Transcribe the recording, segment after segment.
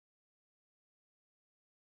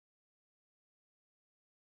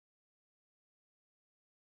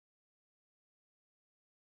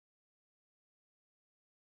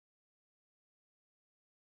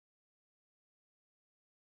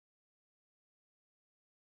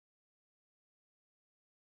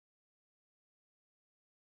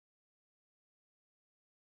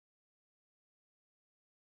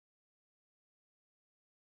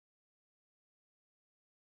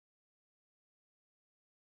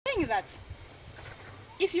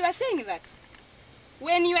saying that,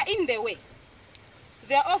 when you are in the way,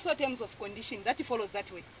 there are also terms of condition that follows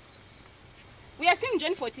that way. We are seeing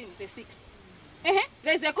John 14, verse 6.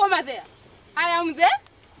 There's a comma there. I am there,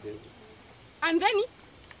 and then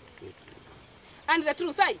and the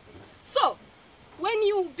truth. So, when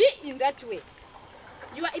you be in that way,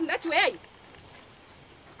 you are in that way.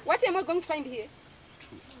 What am I going to find here?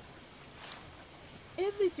 Truth.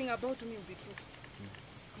 Everything about me will be true.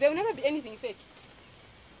 There will never be anything fake.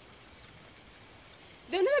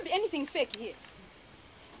 There will never be anything fake here.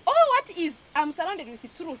 All what is, I'm surrounded with the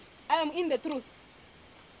truth. I am in the truth.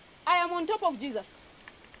 I am on top of Jesus.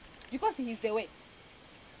 Because he is the way.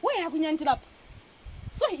 Where have you up?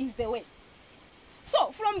 So he is the way.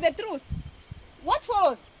 So from the truth, what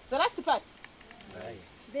follows? The last part. Life.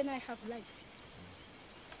 Then I have life.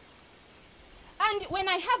 And when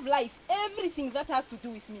I have life, everything that has to do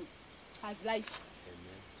with me has life.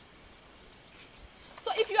 Amen.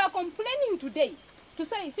 So if you are complaining today to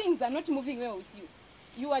say things are not moving well with you,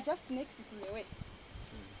 you are just next to the way.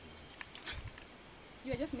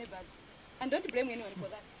 You are just neighbors. And don't blame anyone for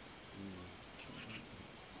that.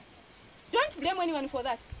 Don't blame anyone for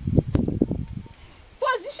that.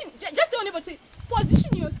 Position, just tell neighbor, say,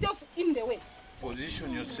 position yourself in the way.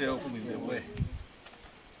 Position yourself in the way.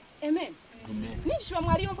 Amen. Amen.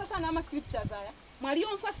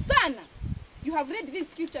 You have read these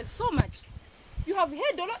scriptures so much. You have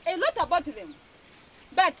heard a lot about them.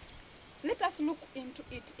 But let us look into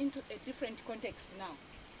it into a different context now,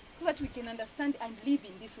 so that we can understand and live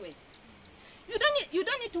in this way. You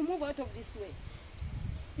don't need to move out of this way.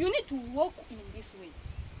 You need to walk in this way.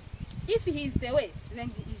 If he is the way, then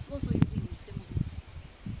he is also using the same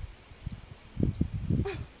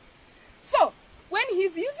route. So, when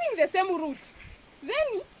he's using the same route,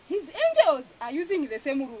 then his angels are using the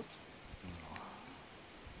same route.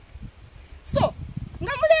 So,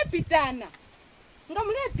 ngamule pitana.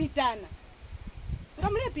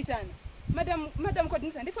 Madam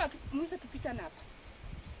Kodinsa, ndifo mwisa tupitana hapa.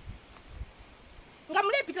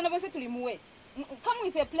 Ngamule pitana bose tulimuwe. Come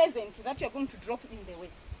with a present that you are going to drop in the way.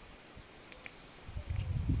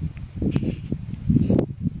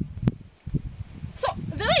 So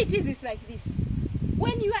the way it is like this.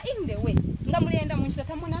 When you are in the way, ngamulienda munshita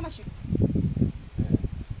tamona amashiku.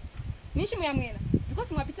 Nishi muyamwena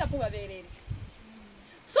because mwapita po baberere.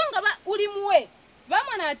 So ngaba uli muwe,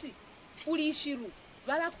 bamwana ati uli ishiru,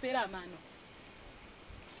 bala kupera amano.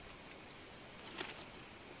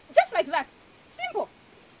 Just like that. Simple.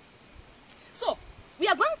 So we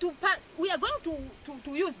are going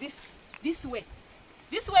to use this way.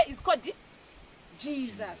 This way is called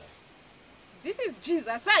Jesus. This is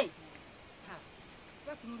Jesus.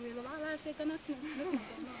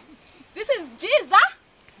 This is Jesus.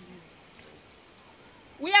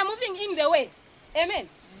 We are moving in the way. Amen.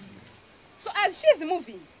 So as she is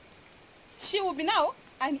moving, she will be now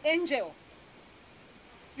an angel.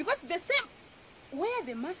 Because the same where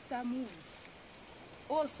the master moves,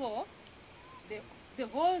 also the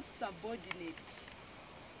whole subordinate,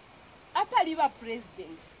 upper river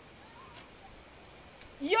president,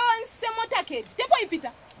 yon semotaked, tepo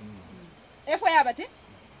ipita.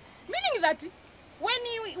 Meaning that when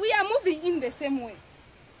we are moving in the same way,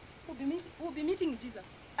 we'll be meeting Jesus.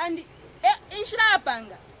 And inshira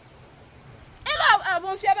apanga. Ela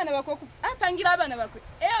abonfya abana bako apangira abana bako.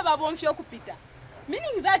 Ela abonfya okupita.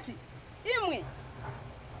 Meaning that imwe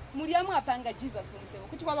muliamu apanga Jesus umusebo.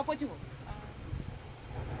 Kuti kwa bapotiho.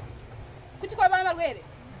 Kuti kwa bama rwere.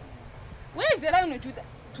 Where is the Lion of Judah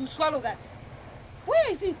to swallow that?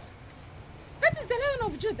 Where is it? That is the Lion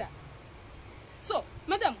of Judah. So,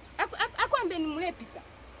 madam, akwambe ni mulepita.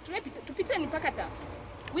 Tupita ni pakata.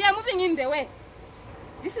 We are moving in the way.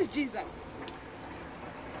 This is Jesus.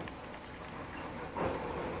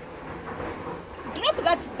 Drop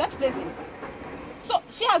that present. So,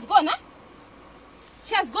 she has gone, huh?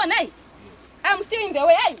 She has gone, eh? I'm still in the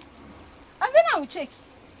way, eh? And then I will check.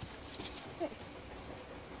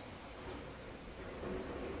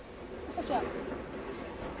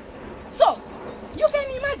 So, you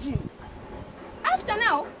can imagine, after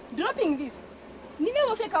now, dropping this,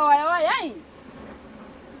 never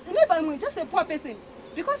I'm just a poor person.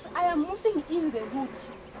 Because I am moving in the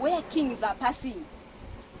route where kings are passing.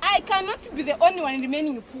 I cannot be the only one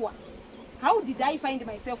remaining poor. How did I find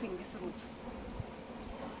myself in this route?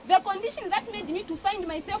 The condition that made me to find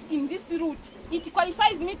myself in this route, it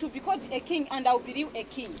qualifies me to be called a king, and I will believe a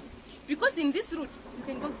king. Because in this route, you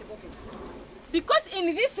can go to the pocket. Because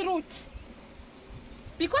in this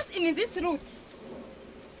route,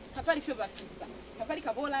 kapali fyo baptista, kapali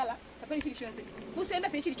kabolala, pali chili chonse kusenda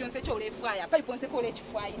pe chili chonse cho ulefwaya pali ponse ko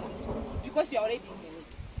ulechifwaya because you are already in the way.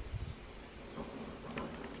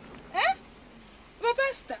 But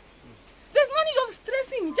pastor, there's no need of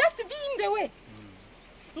stressing, just be in the way.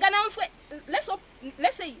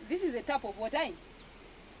 Let's say this is a tap of water.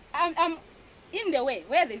 I'm in the way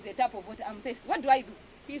where there's a tap of water. I'm thirsty. What do I do?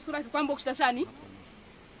 Is there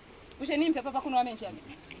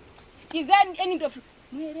any need of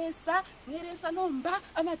Mweresa nomba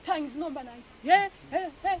ama times nomba na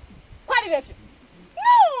kwali vefyo?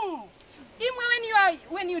 No. Imwe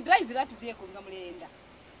when you drive that vehicle ngamulenda.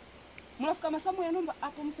 Mulafika masamu ya nomba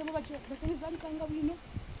hapo msemo bacheni bali kanga wino.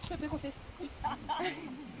 Pepeko first.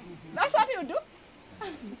 That's what you do?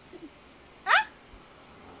 Huh?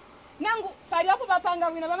 Nangu pali hapo bapanga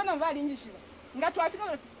wino baba namvali njishiba.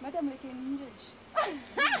 Ngatwafika madam leke ninjeshi.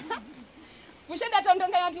 Mushenda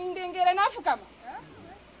tondonga yati ndengere nafu kama.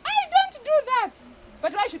 I don't do that.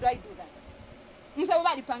 But why should I do that? Musabo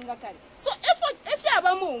bali panga kale. So if you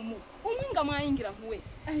aba mumu, umunga mwaingira muwe.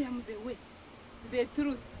 I am the way, the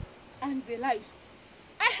truth and the life.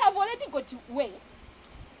 I have already got way.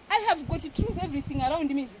 I have got truth. Everything around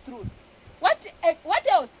me is truth. What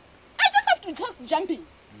else? I just have to just jump in.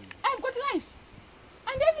 I've got life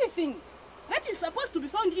and everything that is supposed to be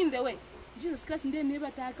found in the way. Jesus Christ ndiye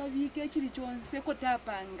nebataka vike chili chonse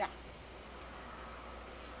kotapanga.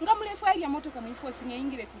 Ngamulefu ya moto kama ifosi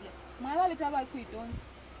ngeingire kuja. Mwalale taba kuidonza.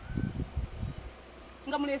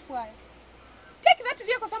 Ngamulefu ya. Take that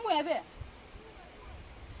vehicle somewhere there.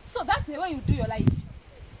 So that's the way you do your life.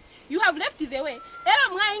 You have left the way. Era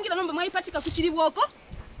mwaingira nomba mwaipatika kuchili woko.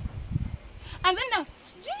 And then now,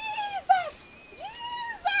 Jesus!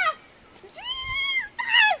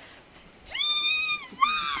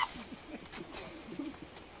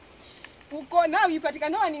 Uko now you patika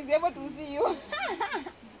no one is able to see you.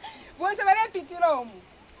 Once a very pity room.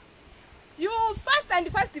 You fast and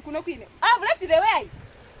fast kunokwine. I've left the way.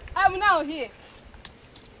 I'm now here.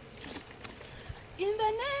 In the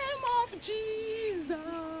name of Jesus,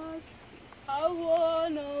 I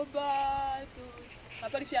wanna battle.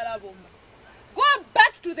 Go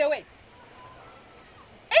back to the way.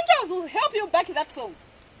 Angels will help you back that soul.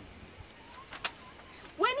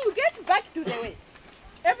 When you get back to the way,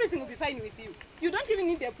 everything will be fine with you. You don't even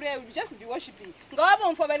need a prayer, you'll just be worshiping.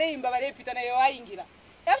 Ngawabo mfobale imba bale pita na yo ayingira.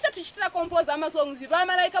 After tuchitira compose ama songs, ba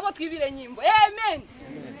malaika bo twibire nyimbo. Amen.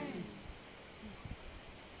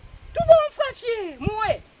 Tubo mfafye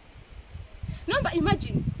muwe. Number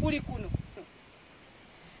imagine uli kuno.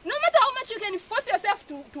 No matter how much you can force yourself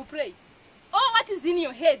to pray, all what is in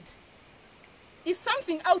your head is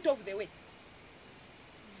something out of the way.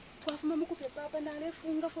 Twafuma mukupe papa na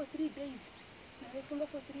lefunga for 3 days. Nalefunga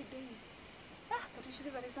for 3 days.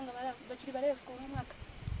 Katushiri balesanga bachiri balesko mwaka.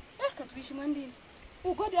 Katuishi mwandini.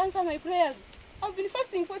 Oh, God answer my prayers. I've been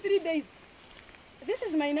fasting for 3 days. This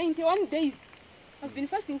is my 91 days. I've been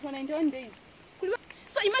fasting for 91 days.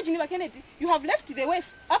 So imagine, Kennedy, you have left the way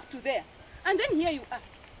up to there. And then here you are.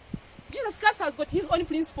 Jesus Christ has got his own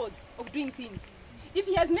principles of doing things. If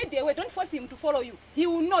he has made the way, don't force him to follow you. He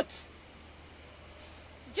will not.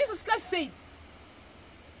 Jesus Christ said,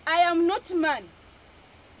 I am not man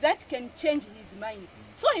that can change his mind.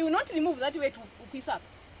 So he will not remove that way to piece up.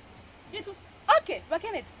 Okay, but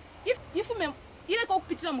Kenneth, if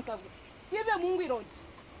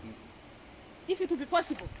it will be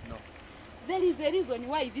possible, no. There is a reason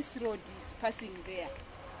why this road is passing there.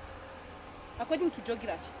 According to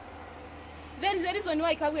geography. There is a reason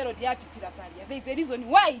why Kawe Road yapitira palia. There is a reason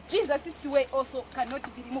why Jesus' way also cannot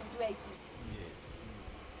be removed where it is. Yes.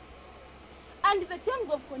 And the terms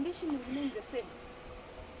of condition will remain the same.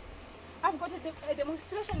 I've got a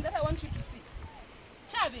demonstration that I want you to see.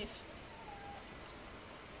 Chavif.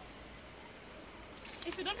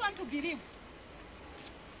 If you don't want to believe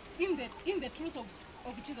in the truth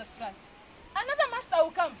of Jesus Christ, another master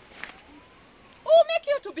will come who will make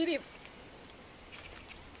you to believe.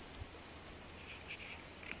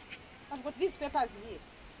 I've got these papers here.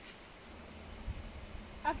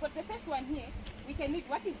 I've got the first one here. We can read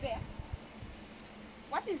what is there.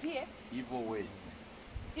 What is here? Evil ways.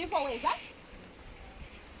 Evil ways, huh?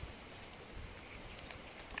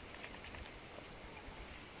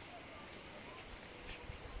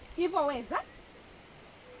 Evil ways, huh?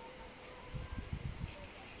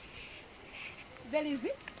 There is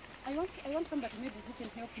it. I want somebody maybe who can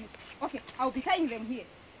help me. Okay, I'll be tying them here.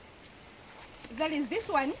 There is this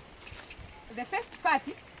one. The first part,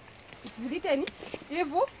 it's written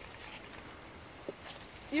evil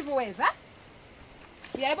ways, huh?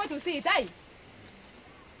 You are able to see it, aye?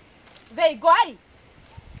 There you go, aye?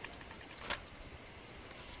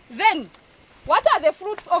 Then, What are the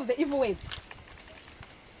fruits of the evil ways?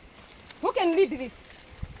 Who can lead this?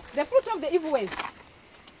 The fruit of the evil ways.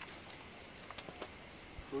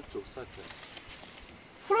 Fruits of Satan.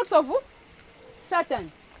 Fruits of who?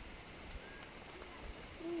 Satan.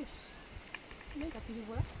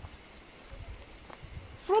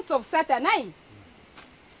 Fruits of Satan. 9.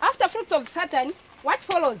 After fruits of Satan, what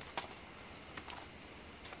follows?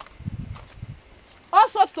 All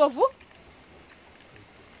sorts of who?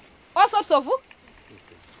 All sorts of who?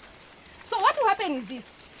 So what will happen is this.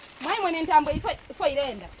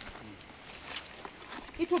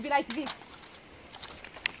 It will be like this.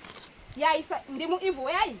 Yeah, it's evil.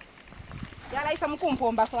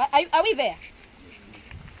 So are we there?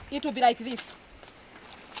 It will be like this.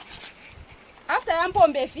 After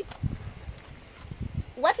Ampombefi,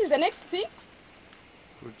 what is the next thing?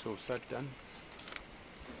 Fruits of Satan.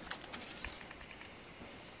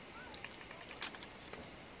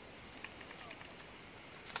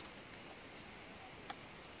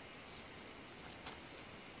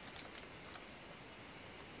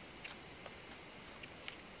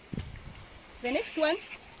 The next one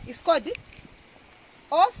is called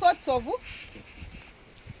all sorts of.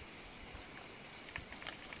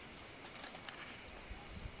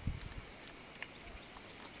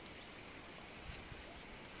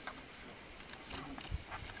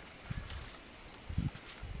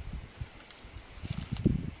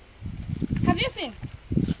 Have you seen?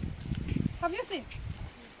 Have you seen?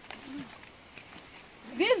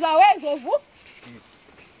 These are ways of who?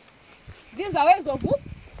 These are ways of who?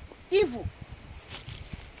 Evil.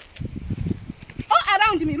 All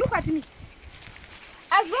around me, look at me.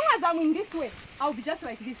 As long as I'm in this way, I'll be just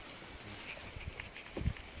like this.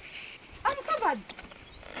 I'm covered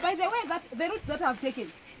by the way that the route that I've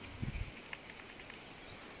taken.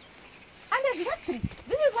 And exactly,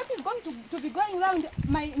 this is what is going to be going around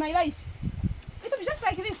my life. It will be just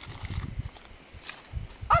like this.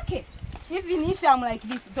 Okay, even if I'm like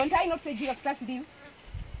this, don't I not say Jesus Christ lives?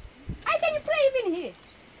 I can pray even here.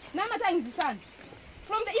 Namata in the sun.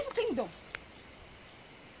 From the evil kingdom.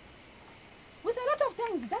 With a lot of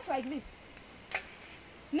things just like this.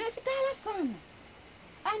 Nefitala sana.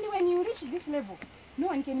 And when you reach this level, no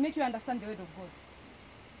one can make you understand the word of God.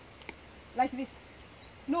 Like this.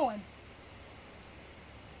 No one.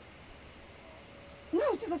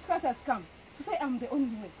 Now Jesus Christ has come to say I'm the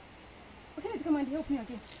only way. Okay, let's come and help me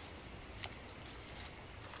again.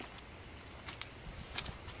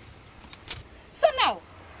 So now,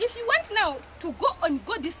 if you want now to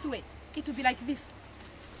go this way, it will be like this.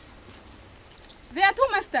 There are two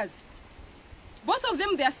masters. Both of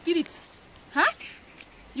them, they are spirits. Huh?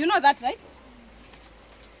 You know that, right?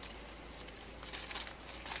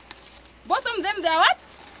 Both of them, they are what?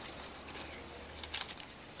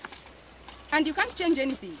 And you can't change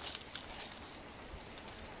anything.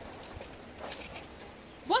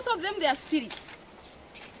 Both of them, they are spirits.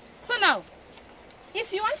 So now,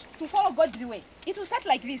 if you want to follow God's way, it will start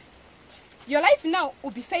like this. Your life now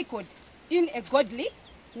will be cycled in a godly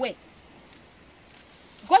way.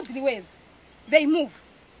 Godly ways, they move.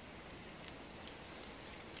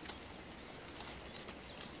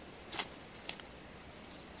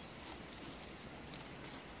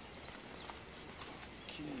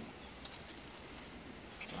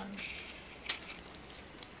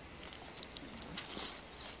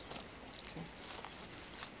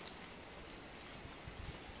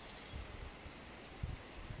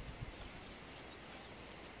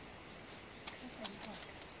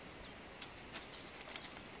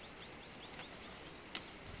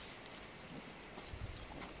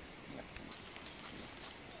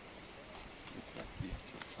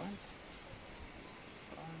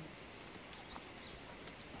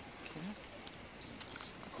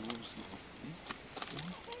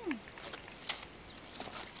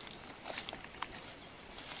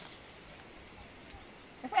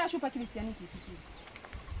 Chupa Christianity.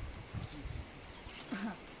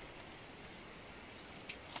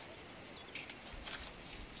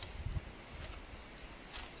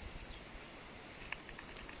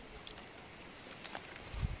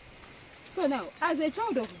 So now, as a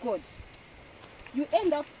child of God, you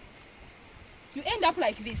end up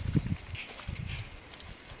like this.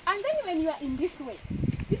 And then when you are in this way,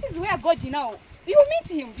 this is where God now, you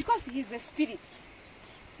meet him because he is a spirit.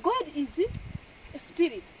 God is a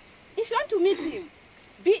spirit. If you want to meet him,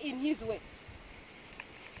 be in his way.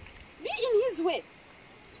 Be in his way.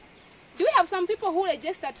 Do we have some people who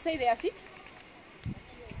register to say they are sick?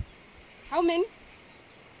 How many?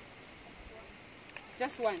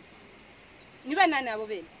 Just one.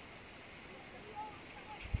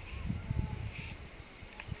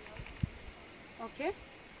 Okay.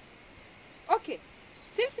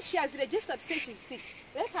 Once she has registered to say she's sick,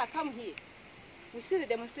 let her come here. We see the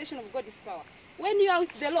demonstration of God's power. When you are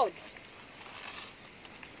with the Lord,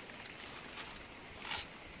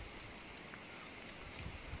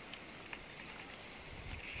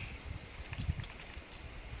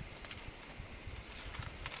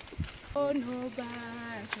 oh, no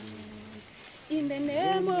battles. In the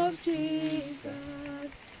name of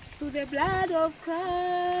Jesus, through the blood of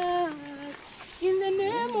Christ. In the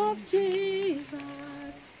name of Jesus,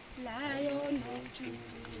 Lion of Judah.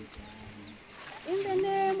 In the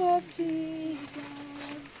name of Jesus,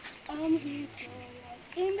 I'm victorious.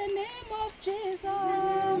 In the name of Jesus,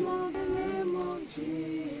 in the name of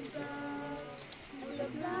Jesus, through the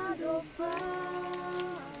blood of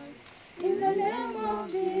Christ. In the name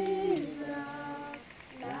of Jesus,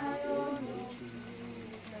 Lion of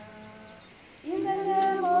Judah. In the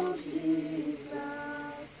name of Jesus,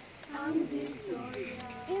 I'm victorious.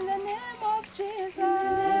 In the name of Jesus, in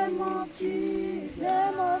the name of Jesus,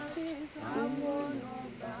 name of Jesus, I'm one of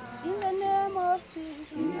God. In the name of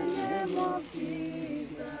Jesus, in the name of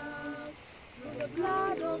Jesus, through the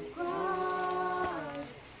blood of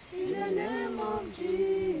Christ. In the name of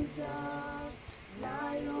Jesus,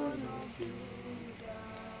 Lion of Judah.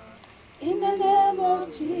 In the name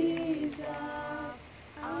of Jesus,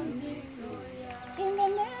 I'm victorious. In the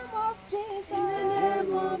name of Jesus, in the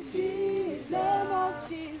name of Jesus, name of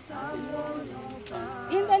Jesus, I'm one of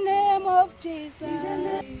God. In the name of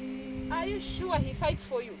Jesus. Are you sure he fights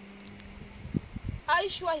for you? Are you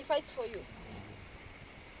sure he fights for you?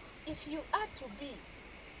 If you are to be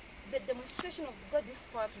the demonstration of God's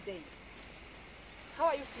power today, how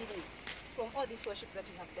are you feeling from all this worship that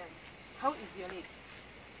you have done? How is your leg?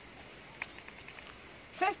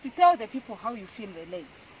 First, tell the people how you feel the leg.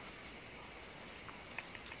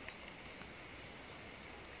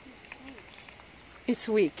 It's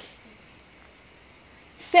weak. Yes.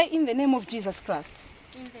 Say in the name of Jesus Christ.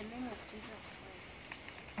 In the name of Jesus Christ.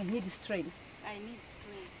 I need strength. I need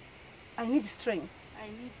strength. I need strength. I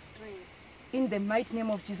need strength. In the mighty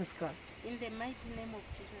name of Jesus Christ. In the mighty name of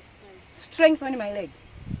Jesus Christ. Strength on my leg.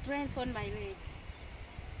 Strength on my leg.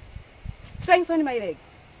 Strength on my leg.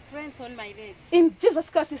 Strength on my leg. In Jesus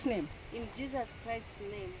Christ's name. In Jesus Christ's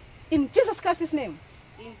name. In Jesus Christ's name.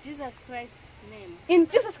 In Jesus Christ's name. In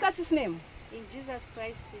Jesus Christ's name. In Jesus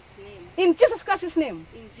Christ's name. In Jesus Christ's name.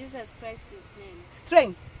 In Jesus Christ's name.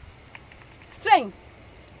 Strength. Strength.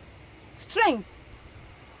 Strength.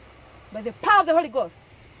 By the power of the Holy Ghost.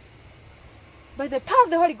 By the power of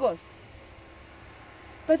the Holy Ghost.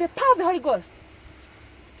 By the power of the Holy Ghost.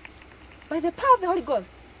 By the power of the Holy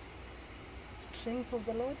Ghost. Strength of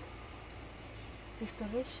the Lord.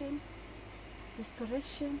 Restoration.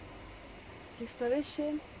 Restoration.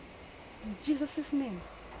 Restoration. In Jesus' name.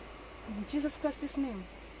 In Jesus Christ's name.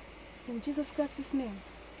 In Jesus Christ's name.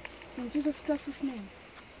 In Jesus Christ's name.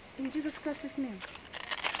 In Jesus Christ's name.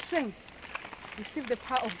 Strength. Receive the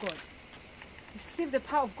power of God. Receive the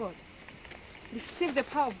power of God. Receive the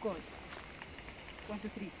power of God. 1, 2,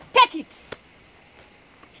 3. Take it!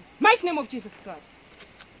 Mighty name of Jesus Christ.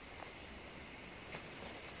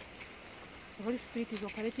 The Holy Spirit is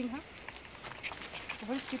operating her. The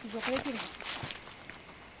Holy Spirit is operating her.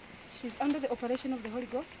 She's under the operation of the Holy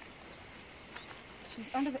Ghost.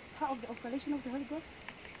 She's under the power of the operation of the Holy Ghost.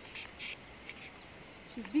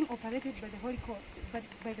 She's being operated by the Holy Ghost.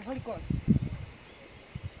 By the Holy Ghost.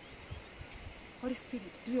 Holy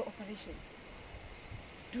Spirit, do your operation.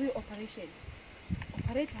 Do your operation.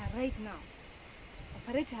 Operate her right now.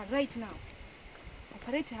 Operate her right now.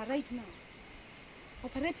 Operate her right now.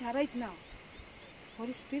 Operate her right now.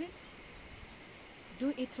 Holy Spirit,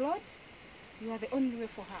 do it, Lord. You are the only way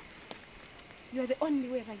for her. You are the only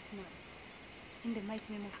way right now. In the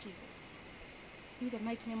mighty name of Jesus. In the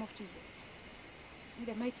mighty name of Jesus. In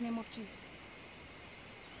the mighty name of Jesus.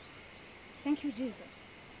 Thank you, Jesus.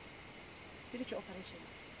 Spiritual operation.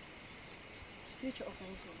 Spiritual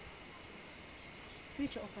operation.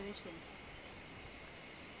 Spiritual operation.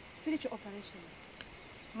 Spiritual operation.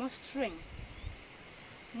 More strength.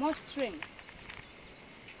 More strength.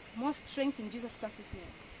 More strength in Jesus Christ's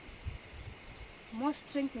name. More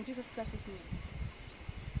strength in Jesus Christ's name.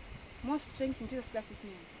 More strength in Jesus Christ's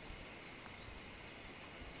name.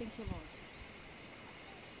 Thank you, Lord.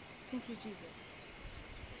 Thank you, Jesus.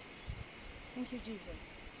 Thank you,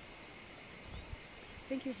 Jesus.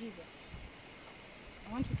 Thank you, Jesus.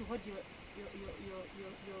 I want you to hold your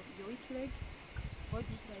weak leg. Hold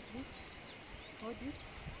it like this. Hold it.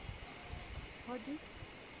 Hold it.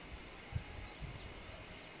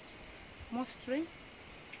 More strength.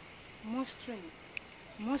 More strength.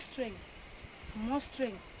 More strength. More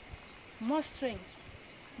strength. More strength.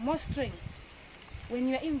 More strength. When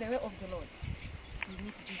you are in the way of the Lord, you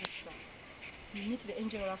meet Jesus Christ. You meet the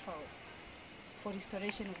angel Raphael for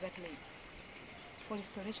restoration of that leg. For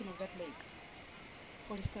restoration of that leg.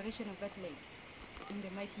 For restoration of that leg. In the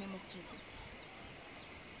mighty name of Jesus.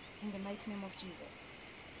 In the mighty name of Jesus.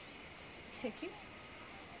 Take it.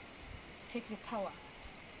 Take the power.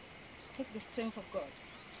 Take the strength of God.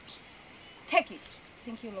 Take it.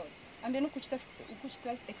 Thank you, Lord. And then ukuchita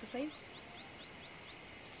exercise.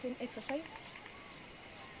 Then exercise.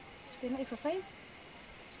 Then exercise.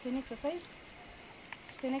 Then exercise.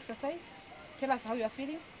 Then exercise. Tell us how you are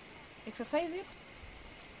feeling. Exercise it.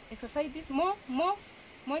 Exercise this. More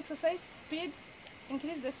exercise. Speed.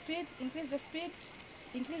 Increase the speed. Increase the speed.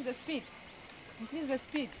 Increase the speed. Increase the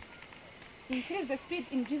speed. Increase the speed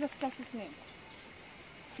in Jesus Christ's name.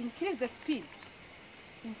 Increase the speed.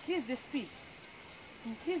 Increase the speed.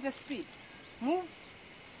 Increase the speed. Move.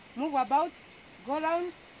 Move about. Go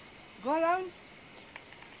round. Go round.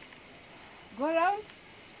 Go round.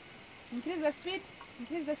 Increase the speed.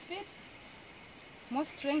 Increase the speed. More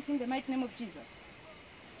strength in the mighty name of Jesus.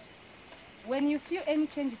 When you feel any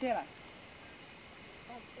change, tell us.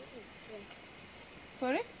 I'm feeling strength.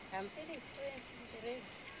 Sorry? I'm feeling strength in the leg.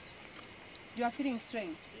 You are feeling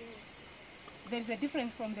strength. Yes. There's a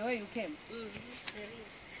difference from the way you came. There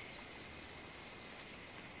is.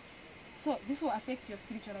 So this will affect your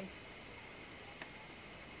spiritual life.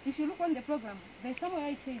 If you look on the program, there's somewhere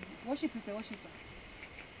it says worship with the worshiper.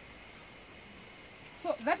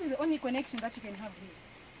 So that is the only connection that you can have here.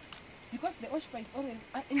 Because the worshiper is always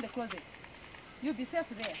in the closet. You'll be safe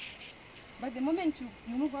there. But the moment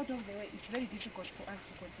you move out of the way, it's very difficult for us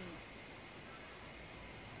to continue.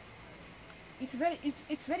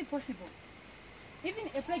 It's very possible. Even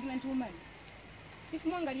a pregnant woman, if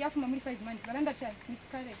Mwanga Liafuma 5 months, but under child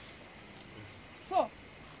miscarriage. So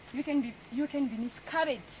you can be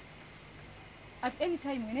miscarried at any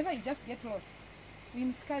time. Whenever you just get lost, we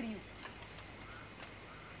miscarry you.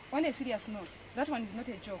 On a serious note, that one is not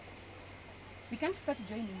a joke. We can't start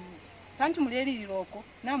joining you. Can't muleli loko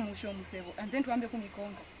na musho musebo and then tuambe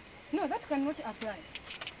kumikonga. No, that cannot apply.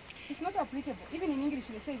 It's not applicable. Even in English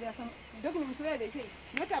they say there are some documents where they say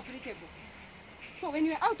not applicable. So when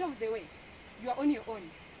you are out of the way, you are on your own.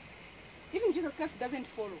 Even Jesus Christ doesn't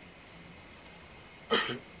follow.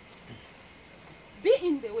 Be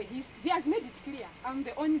in the way. He has made it clear. I'm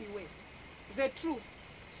the only way, the truth,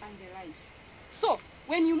 and the life. So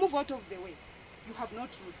when you move out of the way, you have no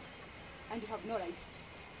truth and you have no life.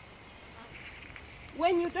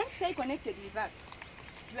 When you don't stay connected with us,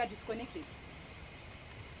 you are disconnected.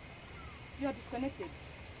 You are disconnected.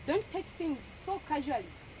 Don't take things so casually.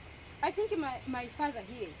 I think my father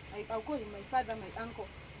here, I'll call him my father, my uncle,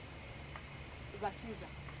 Vasiza.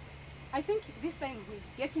 I think this time he's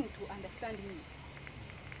getting to understand me.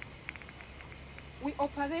 We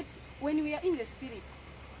operate, when we are in the spirit,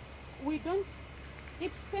 we don't,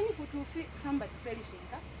 it's painful to see somebody perishing.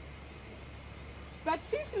 Huh? But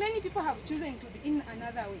since many people have chosen to be in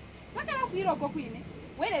another way,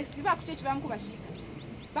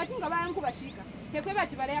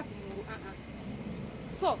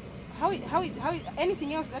 so how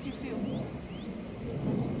anything else that you feel?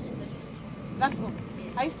 That's all.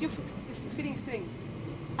 Are you still feeling strength?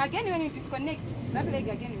 Again, when you disconnect, that leg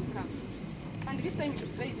again will come. And this time it is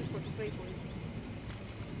very difficult to pray for you.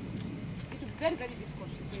 It is very, very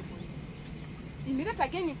difficult to pray for you. Immediately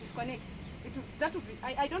again you disconnect. That would be,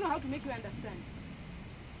 I don't know how to make you understand.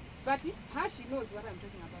 But her, she knows what I'm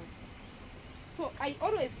talking about. So I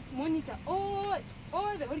always monitor all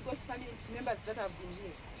the Holy Ghost family members that have been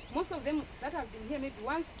here. Most of them that have been here maybe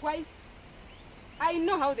once, twice. I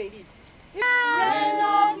know how they live. Rain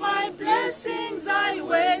of my blessings, I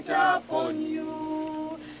wait upon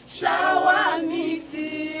you. Shower me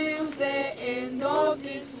till the end of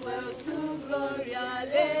this world to glory.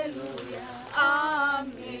 Hallelujah.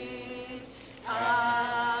 Amen.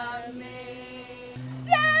 Amen.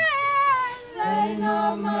 Rain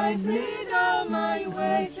of my freedom, I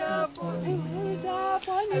wait upon you.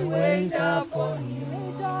 I wait upon you.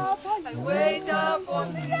 I wait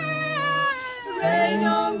upon you. Rain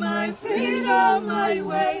of my freedom, I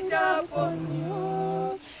wait upon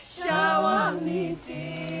you. Shower me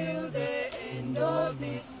till the end of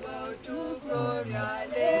this world to glory.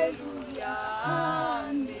 Hallelujah.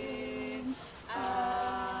 Amen.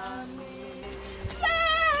 Amen.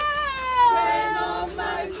 Rain of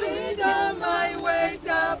my freedom, I wait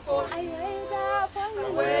upon you. I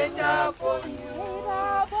wait upon you.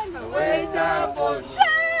 I wait upon you.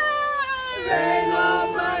 Rain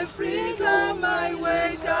of my freedom, I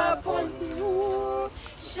wait upon you.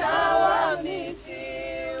 Shower me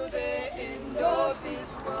till the end of this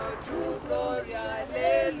world to glory.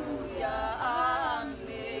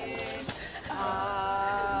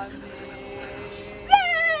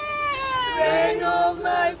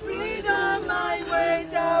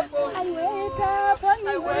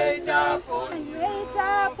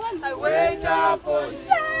 I wait upon you.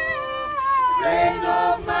 Rain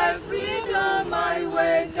of my freedom, I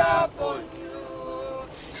wait upon you.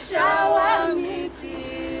 Shower me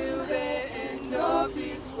till the end of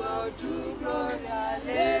this world to glory.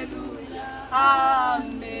 Hallelujah.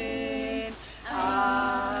 Amen.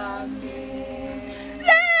 Amen.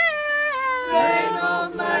 Rain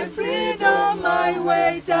of my freedom, I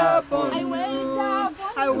wait upon you.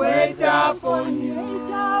 I wait upon you.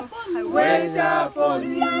 I wait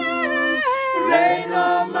upon you. Rain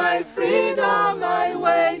of my freedom, I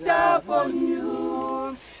wait upon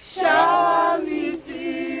you. Shower me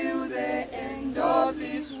till the end of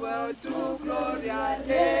this world to glory.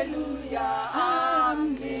 Hallelujah.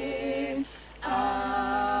 Amen.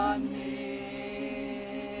 Amen.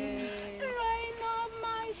 Rain of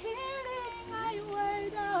my healing, I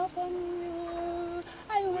wait upon you.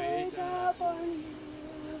 I wait upon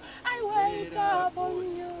you. I wait upon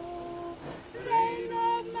you. Rain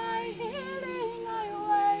of my healing, I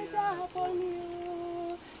wait upon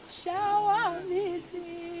you. Shower me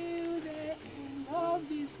till the end of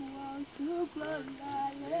this world to glory.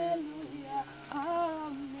 Hallelujah.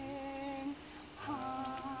 Amen.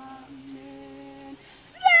 Amen.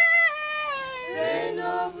 Rain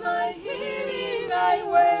of my healing, I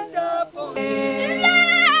wait upon you.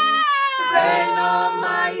 Rain of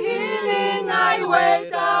my healing, I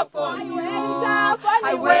wait upon you.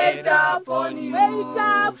 I wait upon you.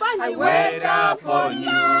 I wait upon you.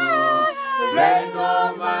 Rain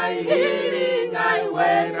of my healing, I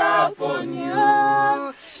wait upon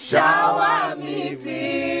you. Shower me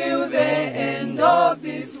till the end of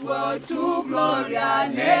this world to glory.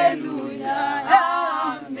 Hallelujah.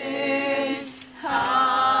 Amen.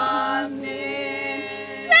 Amen.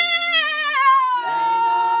 Rain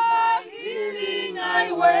of my healing,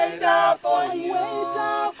 I wait upon you. I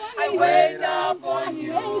wait upon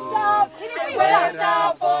you. I wait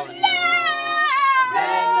upon you.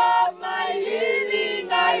 Rain of my healing,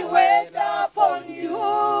 I wait upon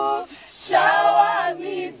you. Shower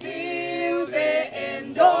me till the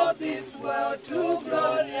end of this world to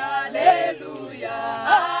glory. Hallelujah.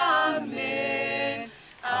 Amen.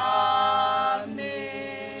 Amen.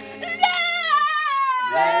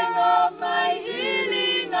 Rain of my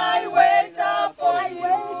healing, I wait upon you.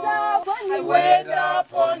 I wait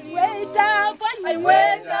upon you. I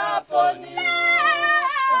wait upon you.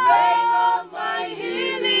 Rain of my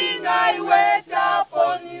healing, I wait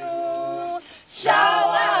upon you.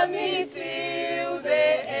 Shower me till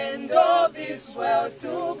the end of this world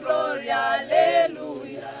to glory.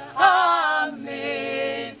 Hallelujah.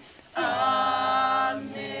 Amen.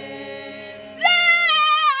 Amen.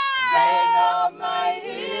 Rain of my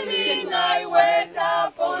healing, I wait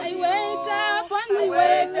upon you. I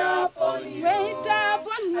wait upon you. I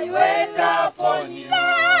wait upon you.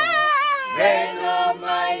 Rain of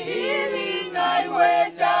my healing, I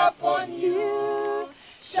wait upon you.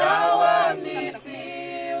 Shower me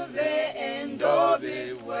till the end of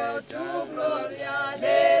this world to glory.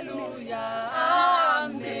 Hallelujah.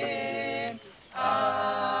 Amen.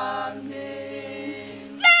 Amen.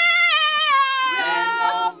 Rain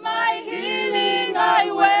of my healing,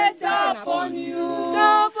 I wait upon you.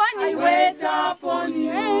 I wait upon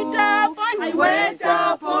you. I wait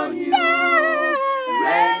upon you.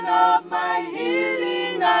 Rain of my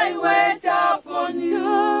healing, I wait upon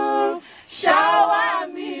you. Shower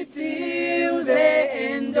me till the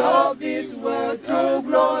end of this world to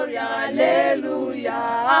glory. Hallelujah.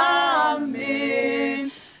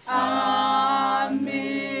 Amen. Amen.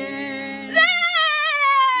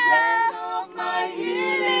 Rain of my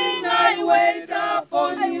healing, I wait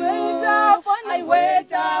upon you. I wait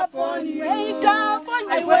upon you.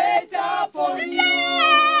 I wait upon you.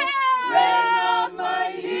 Rain of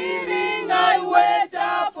my healing, I wait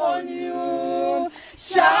upon you.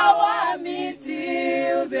 Shower me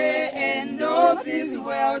till the end of this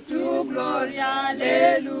world to glory.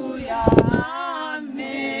 Hallelujah.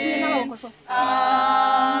 Amen.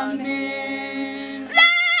 Amen.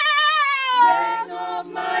 Rain of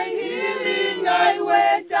my healing, I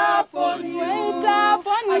wait upon you.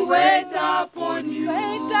 I wait upon you.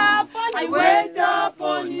 I wait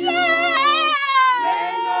upon you.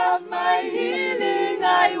 Rain of my healing,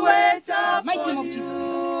 I wait Mighty name upon of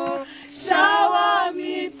you. Shower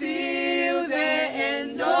me till the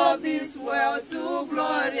end of this world to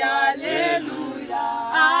glory.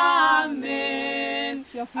 Hallelujah. Amen.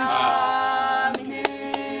 Amen.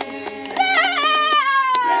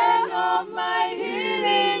 Rain of my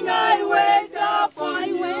healing, I wait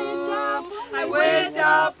upon you. I wait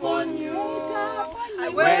upon you. I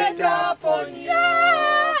wait upon you.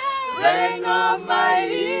 Rain of my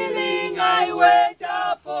healing, I wait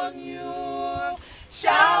upon you.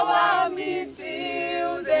 Shower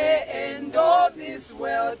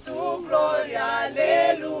world to glory.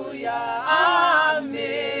 Hallelujah.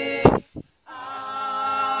 Amen.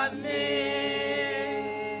 Amen.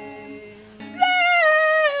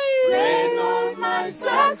 Rain on my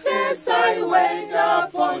success, I wait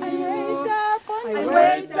upon you. I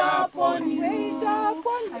wait upon you.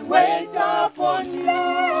 I wait upon you.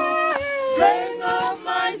 Rain on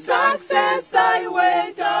my success, I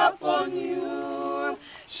wait upon you.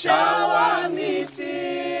 Shower me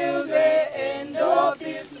till the end of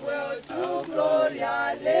this world to glory.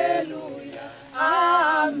 Hallelujah.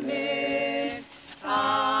 Amen.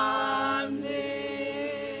 Amen.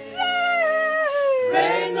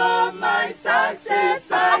 Rain on my success,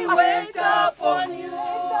 I wait upon you.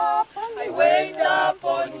 I wait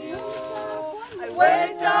upon you. I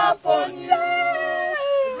wait upon you.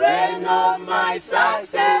 Rain on my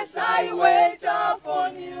success, I wait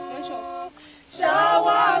upon you.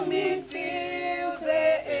 Shower me till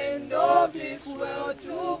the end of this world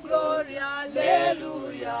to glory.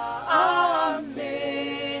 Hallelujah.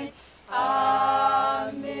 Amen.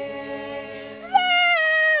 Amen.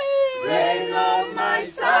 Rain on my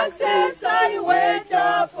success, I wait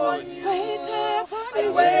upon you. I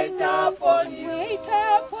wait upon you.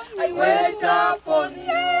 I wait upon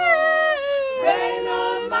you. Rain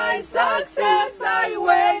on my success, I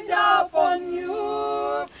wait upon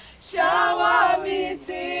you. Shower me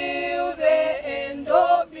till the end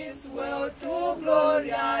of this world to glory.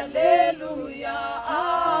 Hallelujah.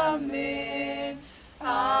 Amen.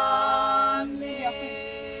 Amen.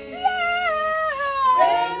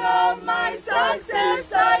 Rain on my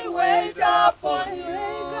success, I wait upon you.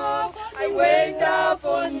 I wait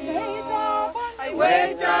upon you. I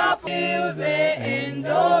wait up till the end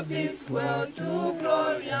of this world to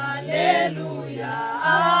glory. Hallelujah.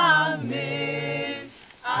 Amen.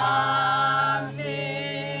 Amen.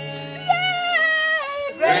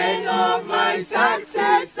 Rain of my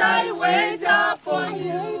success, I wait upon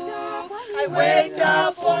you. I wait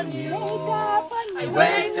upon you. I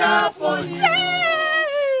wait upon you.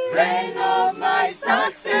 Rain of my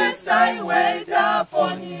success, I wait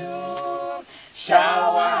upon you.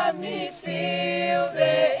 Shower me till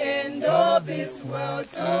the end of this world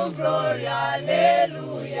to glory.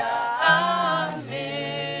 Hallelujah.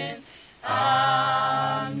 Amen.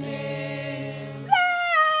 Amen.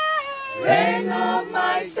 Rain of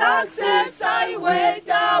my success, I wait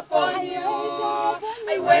upon you.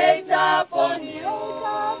 I wait upon you.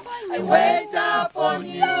 I wait upon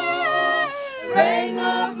you. Rain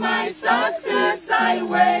of my success, I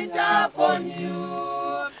wait upon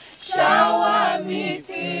you. Shower me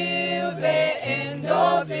till the end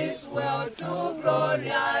of this world to glory.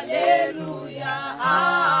 Hallelujah.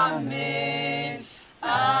 Amen.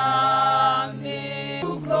 Amen.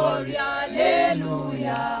 To glory.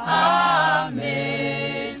 Hallelujah.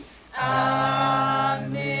 Amen.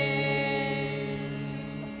 Amen.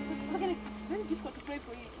 It's very difficult to pray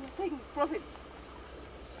for you. You're saying prophet.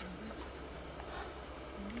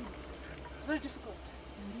 It's very difficult.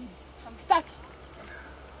 I'm stuck.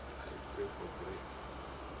 Pray for grace.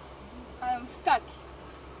 I am stuck.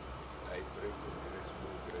 I pray for grace,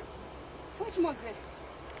 more grace. How much more grace?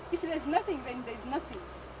 If there's nothing, then there's nothing.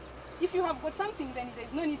 If you have got something, then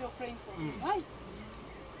there's no need of praying for. Why?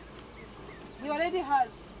 He already has.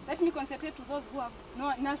 Let me concentrate to those who have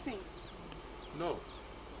nothing. No.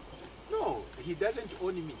 No, he doesn't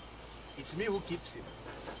own me. It's me who keeps him.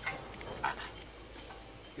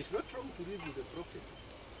 It's not wrong to live with a prophet.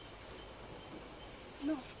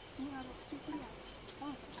 No. You are people here.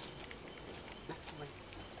 Oh. That's my...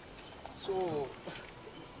 So...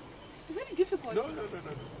 It's very difficult. No.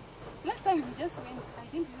 Last time he just went, I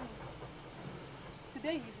didn't even...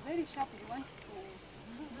 Today he's very sharp. He wants to...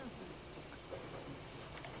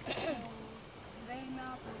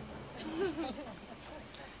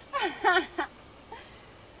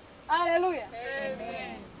 Hallelujah.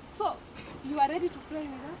 Amen. So, you are ready to pray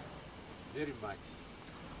with us? Very much.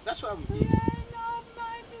 That's why I'm Rain here. of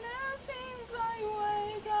my blessings, I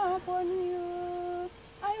wait upon you.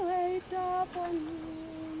 I wait upon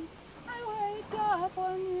you. I wait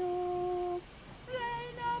upon you.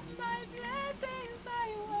 Rain of my blessings, I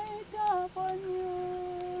wait upon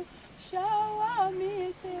you. Shower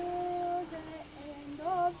me till the end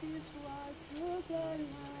of this world together.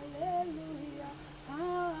 Hallelujah.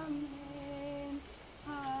 Amen.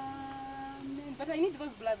 Amen. But I need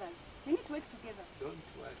those brothers. We need to work together. Don't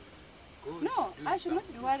worry. God No, is doing I should not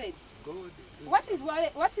be something. worried. God is doing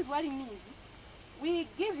What is worrying me is, we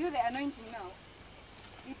give you the anointing now.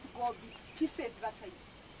 It will be pieces that side.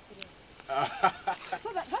 So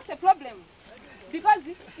that's the problem. Because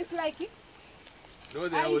it's like, No,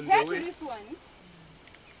 they are I on the hate way. this one.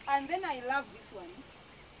 And then I love this one.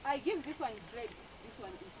 I give this one bread, this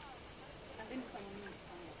one eats. And then this one means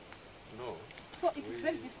power. No. So it is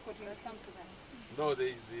very difficult when it comes to that. No, there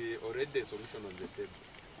is already a solution on the table,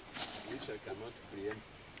 which I cannot preempt.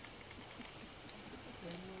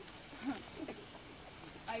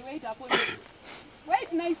 I wait upon you.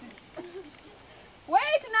 Wait nicely.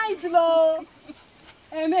 Wait nicely, Lord.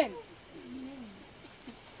 Amen.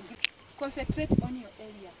 Concentrate on your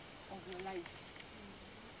area of your life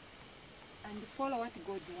and follow what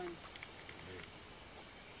God wants.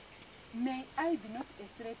 May I be not a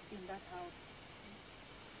threat in that house,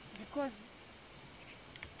 because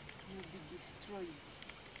you'll be destroyed.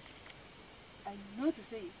 I know to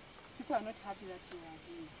say people are not happy that you are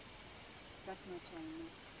here. That's not what I know.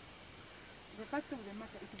 The fact of the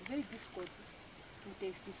matter, it is very difficult to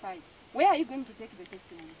testify. Where are you going to take the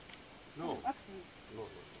testimony? No. Actually, No.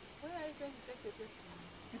 Where are you going to take the testimony?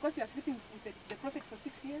 because you are sleeping with the prophet for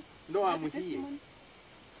 6 years? No, I'm That's the here. testimony?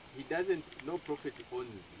 He doesn't, no prophet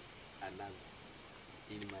owns another.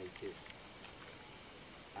 In my case,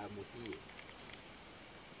 I'm here.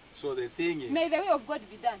 So the thing is, May the way of God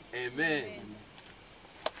be done. amen.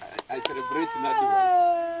 I celebrate that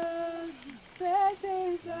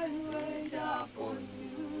Blessings I wait upon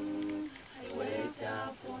you. I wait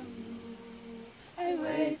upon you. I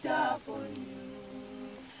wait upon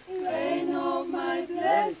you. Rain of my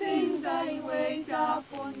blessings I wait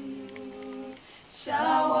upon you.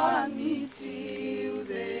 Shower me till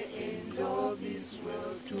the end of this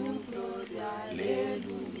world to glory.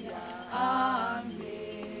 Hallelujah.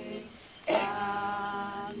 Amen.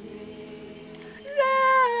 Amen.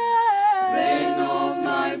 Rain of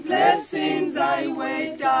my blessings I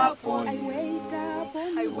wait upon you.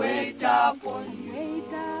 I wait upon you.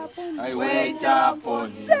 I wait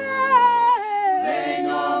upon you. Rain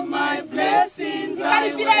of my blessings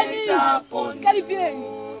I wait upon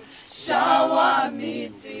you. Shower me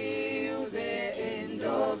till the end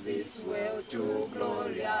of this world to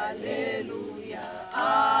glory. Hallelujah.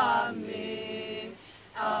 Amen.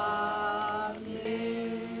 Amen.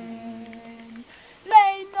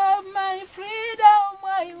 Rain of my freedom,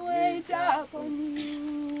 I wait upon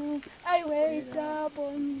you. I wait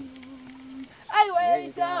upon you. I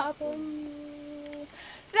wait upon you.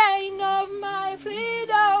 Rain of my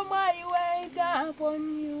freedom, I wait upon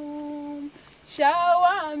you.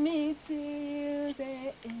 Shower me till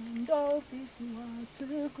the end of this world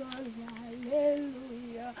to glory.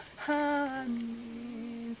 Hallelujah.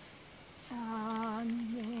 Amen.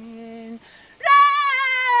 Amen.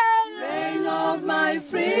 Rain of my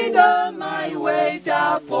freedom, I wait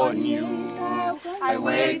upon you. I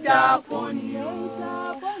wait upon you.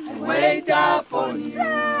 I wait upon you.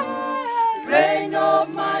 Rain of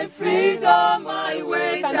my freedom, I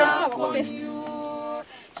wait upon you.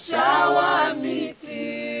 Shower me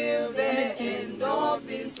till the end of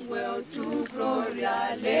this world to glory.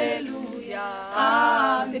 Hallelujah.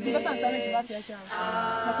 Amen.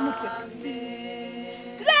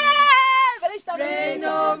 Rain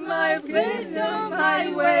of my freedom,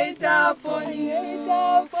 I wait upon you.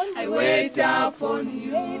 I wait upon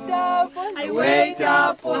you. I wait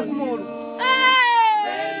upon you.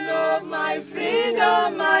 Rain of my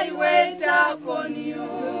freedom, I wait upon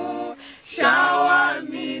you. Shower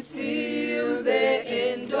me till the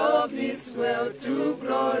end of this world to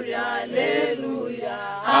glory. Hallelujah.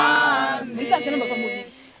 Amen.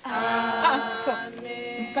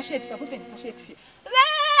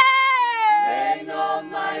 Rain of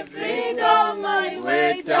my freedom, I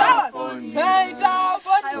wait upon you.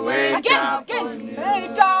 I wait upon you.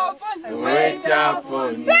 I wait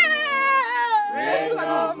upon you. Rain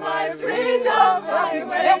of my freedom, I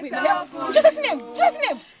wait upon you. Jesus' name, Jesus'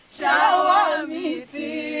 name. Shower me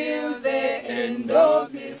till the end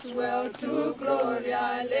of this world to glory.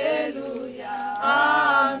 Hallelujah.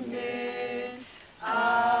 Amen.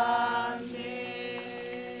 Amen.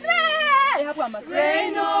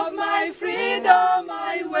 Rain of my freedom,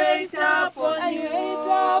 I wait upon you.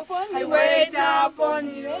 I wait upon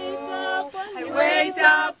you. I wait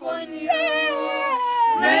upon you.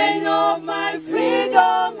 Rain of my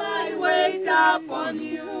freedom, I wait upon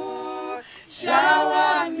you.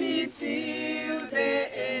 Shower me till the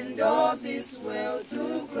end of this world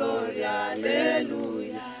to glory.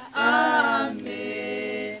 Hallelujah.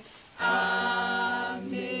 Amen.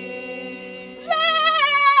 Amen.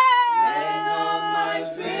 Rain of my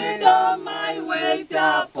freedom, I wait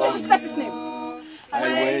upon you. I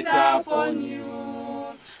wait upon you.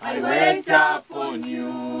 I wait upon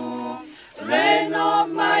you. Rain of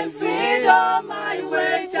my freedom, I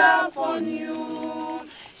wait upon you.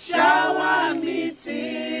 Shower me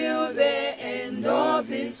till the end of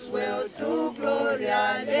this world to glory.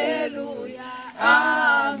 Hallelujah.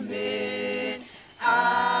 Amen.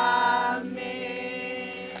 Amen.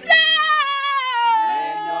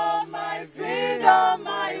 Rain of my freedom,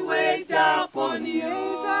 I wait upon you.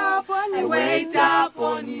 I wait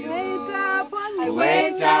upon you. I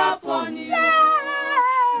wait upon you.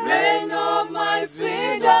 Rain of my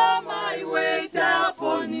freedom, I wait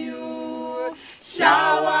upon you.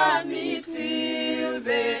 Shower me till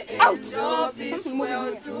the end of this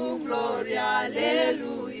world to glory.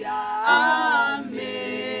 Hallelujah.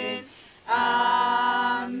 Amen.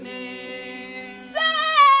 Amen.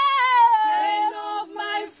 Rain of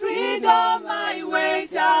my freedom, I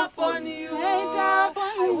wait upon you. I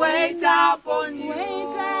wait upon you.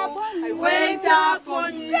 I wait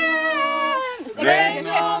upon you. Rain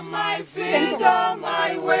of my freedom,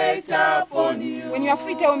 I wait upon you. When you are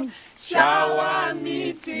free, tell me. Shower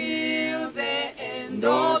me till the end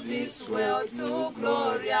of this world to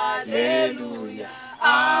glory. Hallelujah.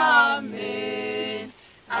 Amen.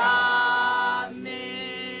 Amen.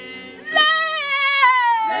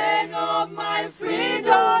 Rain of my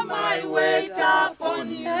freedom, I wait upon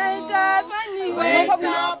you. Wait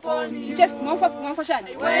upon you. Just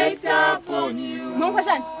Wait upon you.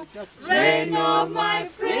 Rain of my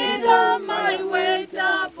freedom, I wait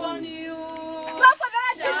upon you.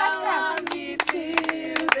 Shower me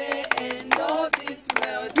till the end of this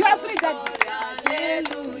world. You are free, Daddy.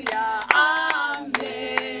 Hallelujah.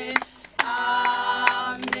 Amen.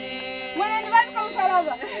 Amen. When anyone comes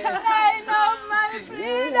over, rain of my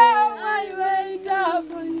freedom, I wait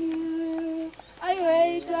upon you. I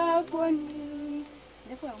wait upon you.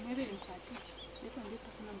 Therefore, I'm very emphatic. Therefore, I'm very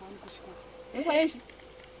personal. Therefore,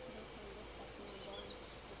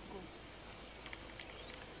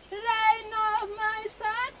 rain of my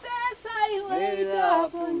success, I wait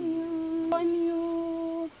upon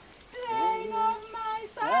you. Rain of my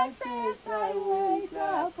success, I wait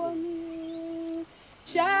upon you.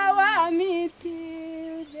 Shower me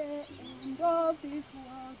till the end of this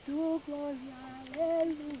world to glory.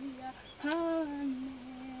 Hallelujah.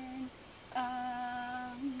 Amen.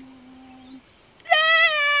 Amen.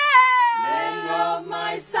 Rain of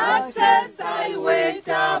my success, I wait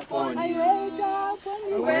upon you. I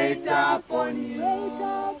wait upon you. I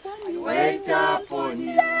wait upon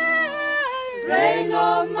you. Rain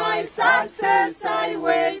of my success, I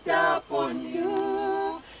wait upon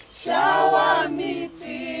you. Shower me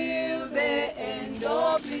till the end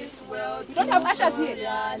of this world. You don't have ushers here. You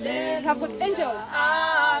have got angels.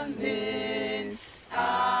 Amen.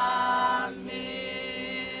 Amen.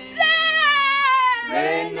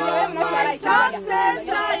 Rain of my success,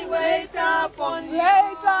 I wait upon you.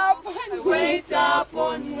 Wait upon I you. wait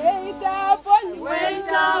upon you. Wait upon you. Wait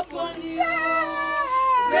upon you.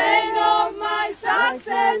 Rain of my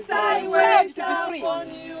success, I wait upon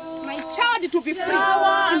you. My child to be free.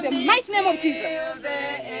 Shower In the me mighty name of Jesus. till the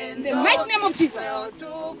end In the mighty name of Jesus. world to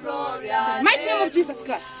glory. In the mighty name of Jesus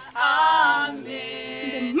Christ. Amen.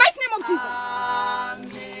 In the mighty name of Jesus. Amen.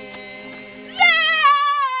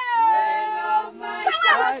 Rain of my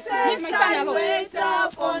success, Leave my son I alone. wait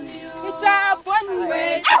upon you. Wait upon you.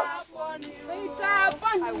 Wait Out. upon you. Wait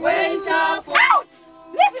upon you. I wait upon Out.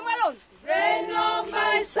 Leave him alone. Rain of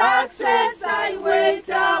my success, I wait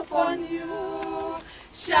upon you.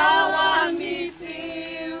 Shower me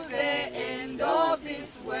till the end of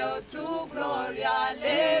this world to glory.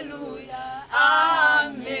 Hallelujah.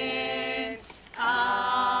 Amen.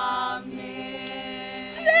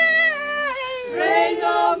 Amen. Rain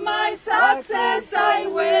of my success, I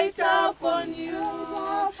wait upon you.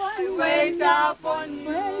 I wait upon you.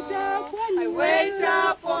 I wait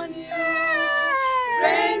upon you.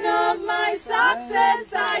 Rain of my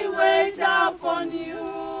success, I wait upon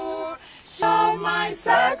you. Show my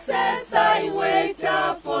success, I wait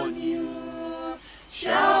upon you.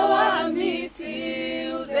 Shower me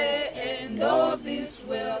till the end of this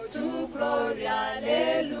world to glory.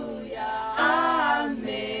 Hallelujah.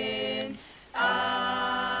 Amen.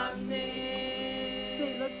 Amen.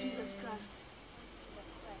 Say, Lord Jesus Christ,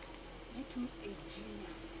 make me a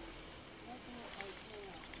genius.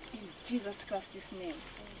 In Jesus Christ's name.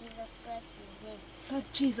 Lord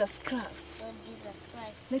Jesus Christ,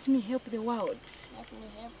 let me help the world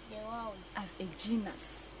as a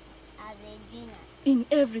genius in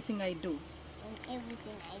everything I do.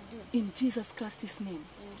 In Jesus Christ's name,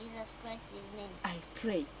 I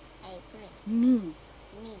pray. Me,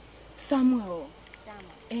 Samuel,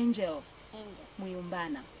 Angel,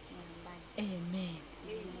 Muyumbana. Amen.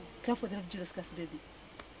 Clap for the Lord Jesus Christ, baby.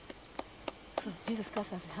 So Jesus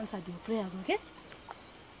Christ has answered your prayers, okay?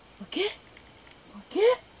 Okay?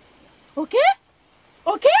 Okay? Okay?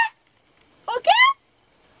 Okay? Okay?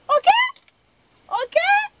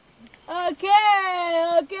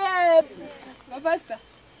 But Pastor,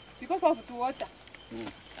 because of the water,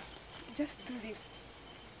 just do this.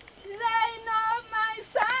 Rain of my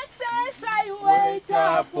success, I Wait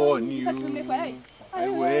upon you. I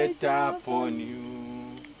wait upon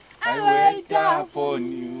you. I wait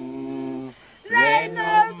upon you. Rain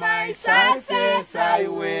of my success, I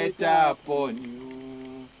wait upon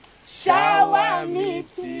you. Shower me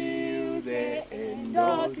till the end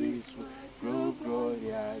of this world. Through glory,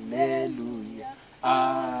 hallelujah.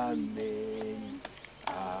 Amen.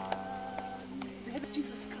 Amen.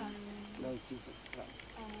 Jesus Christ, Lord Jesus Christ,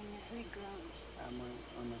 I'm on a holy ground. I'm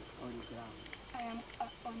on a holy ground. I am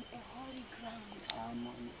on a holy ground. I'm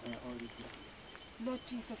on a holy ground. Lord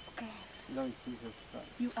Jesus Christ, Lord Jesus Christ,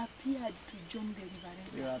 you appeared to John the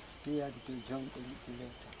Revelator. you appeared to John the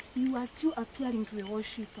Revelator. You are still appearing to the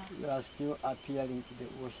worshipper You are still appearing to the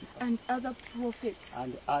worshiper and other prophets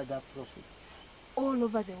and other prophets all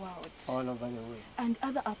over the world all over the world and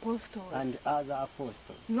other apostles. and other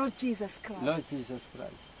apostles. Lord Jesus Christ, Lord Jesus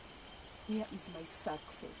Christ, here is my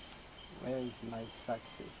success. where is my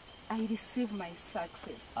success? I receive my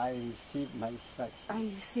success. I receive my success. I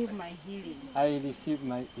receive my healing. I receive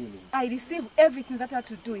my healing. I receive everything that had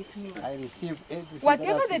to do with me. I receive everything.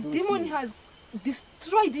 Whatever that the has to do with demon me. has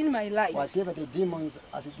destroyed in my life, Whatever the demons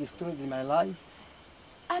have destroyed in my life,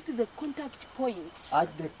 at the contact point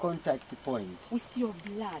at the contact point with your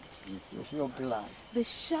blood, with your blood, the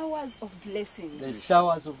showers of the blessings,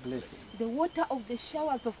 showers of blessing, the water of the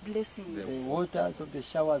showers of blessings, the waters of the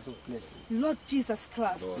showers of blessing. Lord Jesus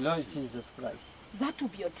Christ, Lord Jesus Christ, that will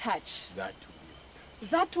be your touch. That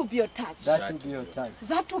That will be your touch. that will be your touch.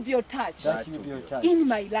 That will be your touch That will be your touch in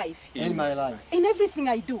my life, in my life, in everything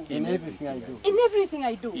I do, in everything I do, in everything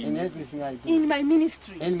I do, in everything I do, in my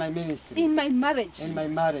ministry, in my ministry, in my marriage, in my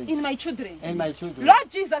marriage, in my children. in my children. Lord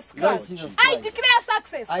Jesus Lord Christ, Jesus I Christ, declare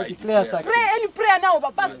success. I declare success. Pray any prayer now,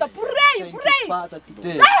 but Pastor. Pray, Thank you, pray. Father,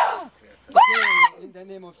 today. Ah! Go Today, on! in the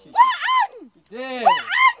name of Jesus. Go on! Today, Go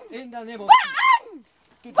on! in the name of Go Jesus. on!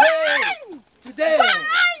 Today, today, Go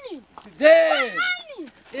on! today. Go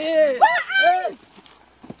on! Eh, Go on! eh.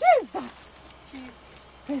 Jesus!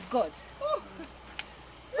 Praise God.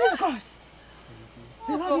 Praise God.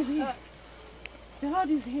 The Lord is here. The Lord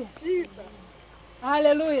is here. Jesus.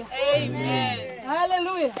 Hallelujah. Amen.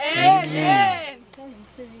 Hallelujah. Amen.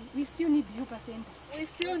 We still need you, Pastor. We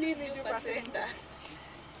still need you, Pastor.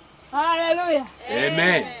 Hallelujah.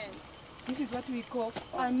 Amen. This is what we call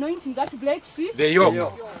anointing that breaks it. The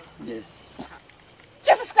yoke. Yes.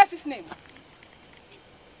 Jesus Christ's name.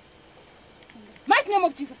 Mighty name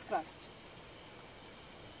of Jesus Christ.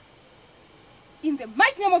 In the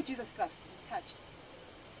mighty name of Jesus Christ, be touched.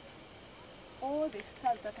 All the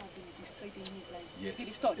stars that have been destroyed in his life, Yes. be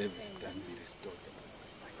restored. Every stand be restored.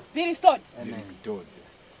 Be restored. Be Amen. restored.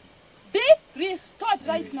 Be restored Be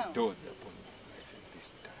right now. restored upon your life. Every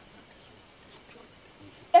star that was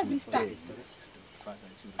destroyed. Every star. Today, Father,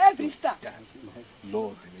 as you Every restore star. that,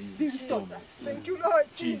 Lord, may Be you restore restored. my Thank sins. you, Lord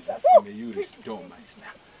Jesus, Jesus. may you restore my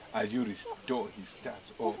star. As you restore his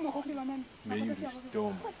stars, oh, may you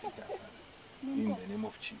restore my star. In the name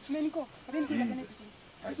of Jesus. Jesus,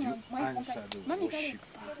 as you answer the worshiper,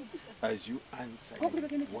 as you answer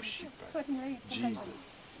the worshiper, Jesus,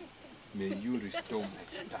 may you restore my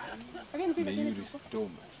star. May you restore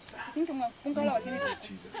my star. In the name of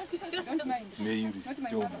Jesus. Don't mind. May you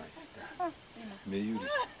restore my star. May you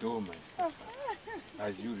restore my star.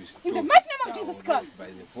 As you restore In the mighty name of my star, Jesus O Christ. Lord,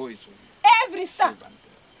 by the voice of Every your star servant,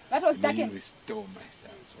 that was may you darkened. restore my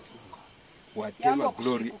stars, O Lord. Whatever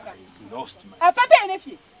glory I lost, my Papa and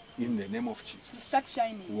nephew, in the name of to Jesus. start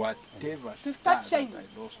shining. Whatever To star start that shining.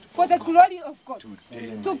 I lost, For O the Lord, glory of God. today,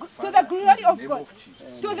 To my the Father, glory in the of name God.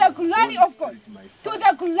 Jesus, To the glory of God. my To Father,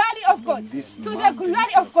 the glory of God. in this To the month glory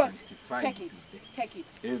which of you God. have sanctified Take it. today, Take it.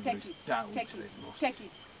 every Take it. star which Take I it. lost, Take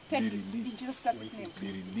it. Take be it. released. In Jesus Christ's name. be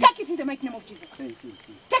released. Take it in the mighty name of Jesus. Thank you,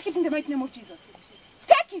 Jesus. Take it in the mighty name of Jesus.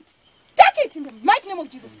 Take it. Take it in the mighty name of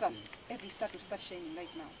Jesus Christ. Every star to start shining right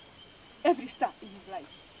now. Every star in his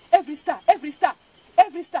life. Every star. Every star.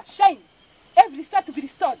 Every star. Shine. Every star to be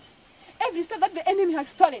restored. Every star that the enemy has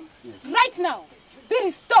stolen. Right now. Be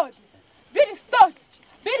restored. Be restored.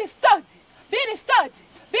 Be restored. Be restored.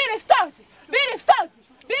 Be restored. Be restored.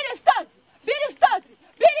 Be restored. Be restored.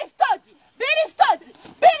 Be restored. Be restored.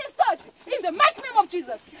 Be restored. In the mighty name of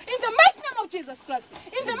Jesus. In the mighty name of Jesus Christ.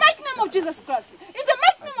 In the mighty name of Jesus Christ. In the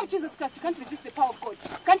mighty name of Jesus Christ. You can't resist the power of God.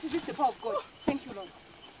 You can't resist the power of God. Thank you, Lord.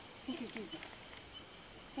 Thank you, Jesus.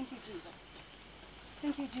 Thank you, Jesus.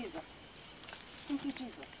 Thank you, Jesus. Thank you,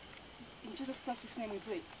 Jesus. In Jesus Christ's name we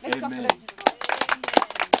pray. Let's clap for Amen. them, Jesus.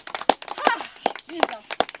 Jesus.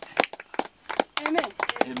 Amen.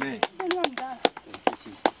 Amen. Send one down. Thank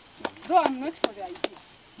you, Jesus. Though I'm not for the idea.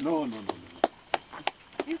 No.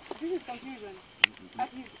 This is confusion.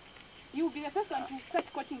 At least you will be the first one to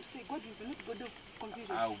start quoting to say God is the not God of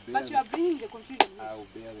confusion. But you are bringing the confusion. I will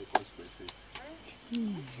bear the consequences.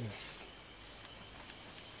 Jesus.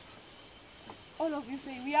 All of you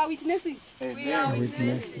say, we are witnessing. We are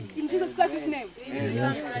witnessing. In Jesus Christ's name. In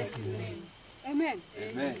Jesus Christ's name. Amen.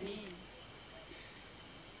 Amen.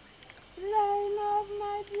 Rain of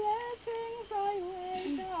my blessings, I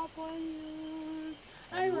wait upon you.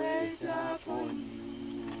 I wait upon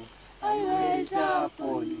you. I wait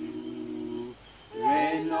upon you.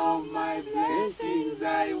 Rain of my blessings,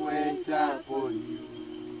 I wait upon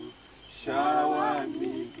you. Shower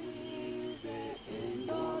me till the end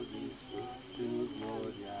of this world to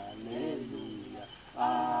glory. Hallelujah.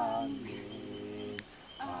 Amen.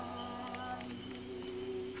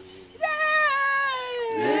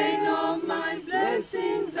 Rain of my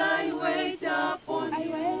blessings, I wait upon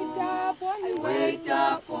you. I wait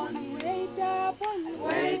upon you. I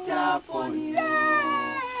wait upon you.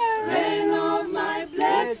 Rain of my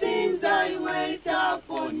blessings, I wait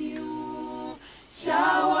upon you.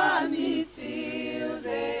 Shower me till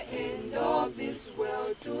the end of this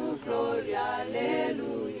world to glory.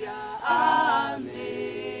 Hallelujah.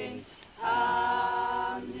 Amen.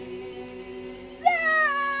 Amen.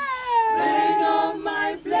 Rain of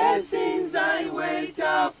my blessings, I wait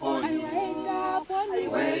upon you. I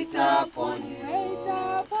wait upon you.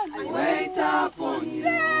 I wait upon you.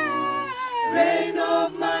 Rain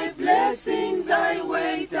of my blessings, I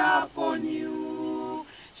wait upon you.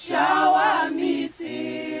 Shower me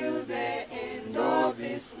till the end of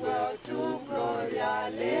this world to glory.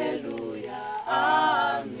 Hallelujah.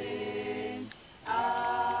 Amen.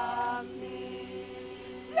 Amen.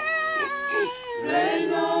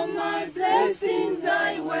 Rain of my blessings,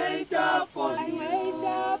 I wait upon you.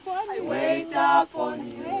 I wait upon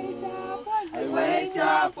you. I wait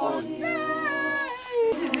upon you.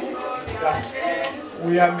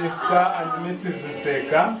 We are Mr. and Mrs.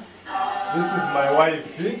 Nseka. This is my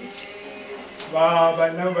wife.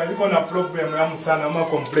 Baliko na problem ya msana, ama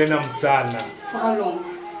complain msana. For how long?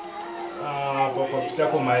 Kwa kupita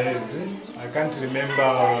kwa maezi. I can't remember.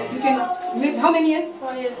 How many years?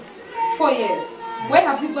 4 years. 4 years. Where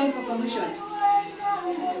have you gone for solution?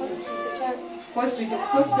 Hospital.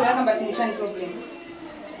 I come back in the Chinese problem.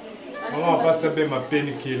 Mama pasa be ma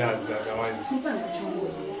painkillers otherwise.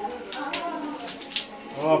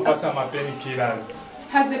 Mama pasa ma painkillers.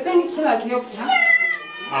 Has the painkillers helped her?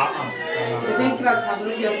 The painkillers have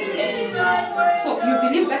not helped you. So you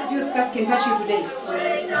believe that Jesus Christ can touch you today?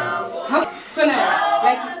 How? So now,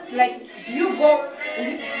 like, do you go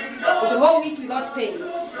the whole week without pain?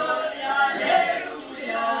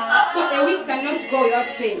 So a week cannot go without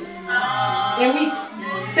pain. A week,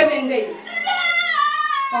 7 days.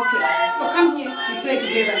 Okay. So come here, we pray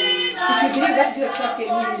together. If you believe that Jesus Christ can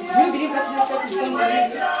heal you, do you believe that Jesus Christ is going to heal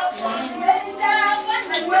you?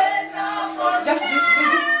 Just do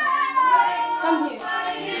this. Come here.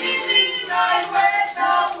 So I can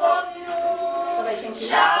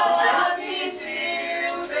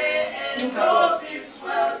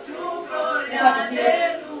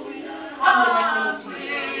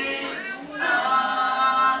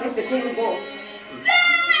let the pain go.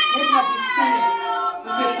 Let's have you filled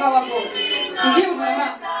with your power, God. Be healed, Mama.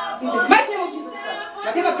 In the mighty name of Jesus Christ.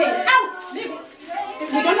 Whatever pain, out! Leave it. If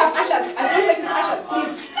we don't have ashes, I don't like it ashes,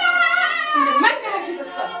 please. In the mighty name of Jesus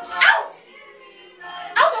Christ. Out!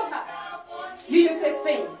 Out of her. You useless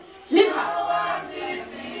pain. Leave her.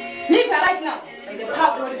 Leave her right now. By the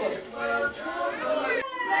power of the Holy Ghost.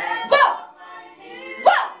 Go!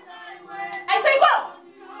 Go! I say go!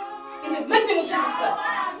 In the mighty name of Jesus Christ.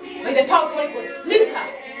 By the power of the Holy Ghost. Leave her.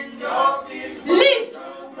 Leave!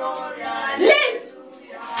 Leave!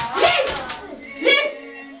 Leave! Leave!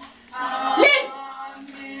 Leave!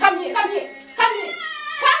 Come here, come here, come here,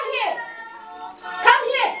 come here! Come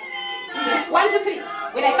here! 1, 2, 3.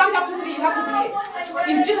 When I count up to 3, you have to be here.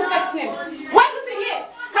 In Jesus Christ's name. 1, 2, 3, yes!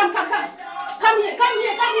 Come, come, come! Come here, come here!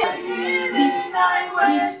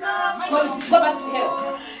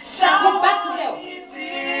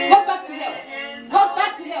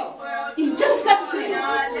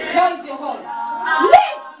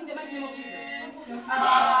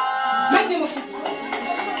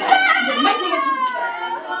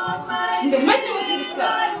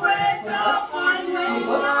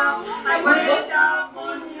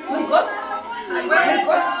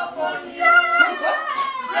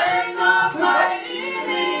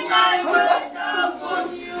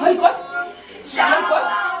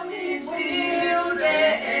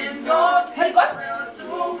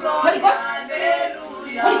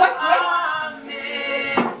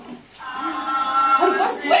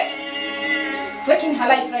 her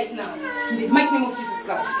life right now. In the mighty name of Jesus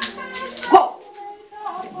Christ. Go.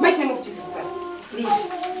 In the mighty name of Jesus Christ. Leave.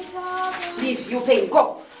 Leave. You pain.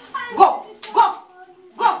 Go. Go. Go.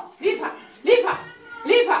 Go. Leave her. Leave her.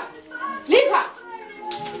 Leave her. Leave her.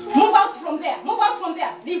 Move out from there. Move out from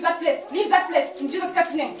there. Leave that place. Leave that place. In Jesus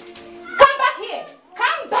Christ's name. Come back here.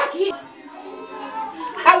 Come back here.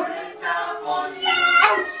 Out. Out.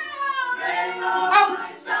 Out.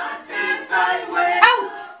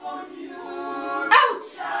 Out. Out.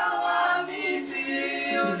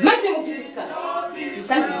 In the mighty name of Jesus Christ. You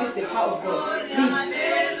can't resist the power of God. Leave. You are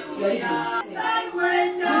leaving.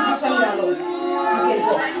 Leave this family alone. You can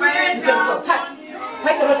go. You can go. Pack.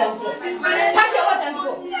 Pack your load and go. Pack your load and go.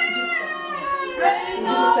 In Jesus Christ's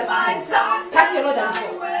name. Pack your load and go.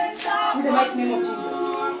 In the mighty name of Jesus. In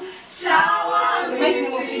the mighty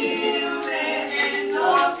name of Jesus.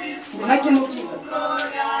 In the mighty name of Jesus.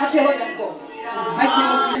 Pack your load and go. In the mighty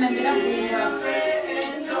name of Jesus.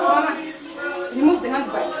 Mama, remove the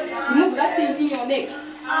handbag. Remove that thing in your neck.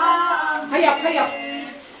 Hurry up, hurry up.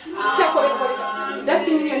 That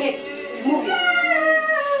thing in your neck. Remove it.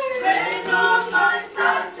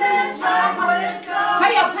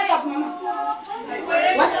 Hurry up, Mama.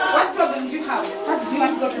 What problem do you have? How do you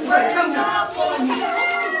want to go to the hospital? Come here.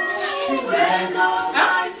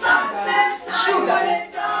 Huh?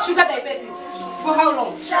 Sugar diabetes. For how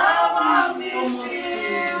long?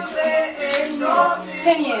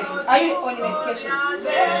 10 years. Are you on medication?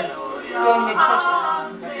 You're on medication.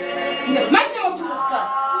 In the mighty name of Jesus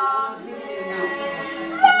Christ.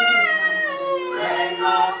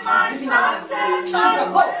 Sugar,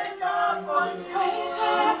 go.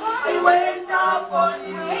 I wait upon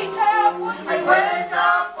you. I wait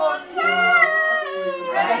upon you.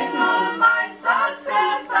 Rain on my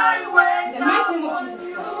success. I wait upon you.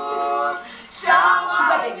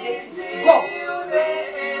 Sugar diabetes, go.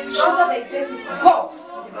 Sugar diabetes, go.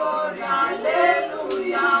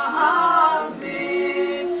 Hallelujah.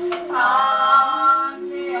 Amen.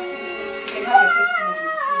 Amen.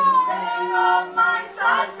 Rain on my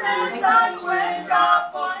success. I wait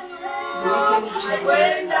upon you. I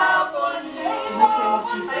wait upon you.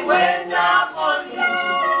 I wait upon you.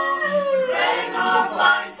 Rain on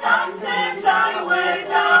my success. I wait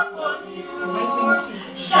upon you.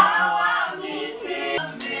 Shower me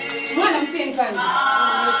till I'm saying fine.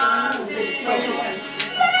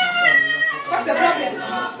 What's the problem?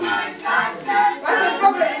 What's the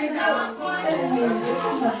problem with you?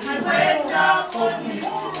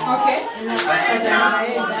 Okay.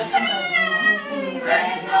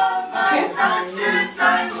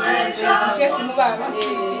 Just move out.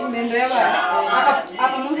 Mendo ya ba.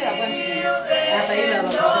 Apa move ya banji. Apa ila ba.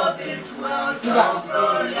 Move out.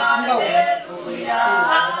 Go.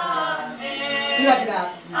 Move out.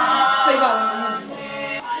 So iba move.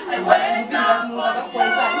 Move out move out kwa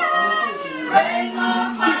isani.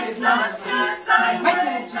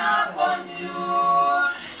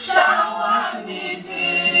 Shower me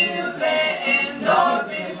till the end of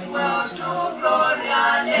this world to glory.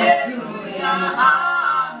 Hallelujah.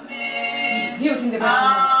 Amen. Healed in the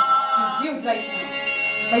mighty name of Jesus. Healed right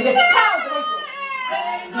now. By the power of the Holy Ghost.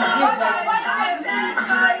 Healed right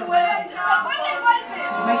now.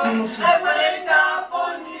 In the mighty name of Jesus.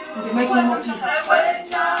 In the mighty name of Jesus.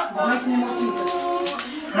 In the mighty name of Jesus. In the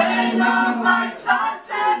mighty name of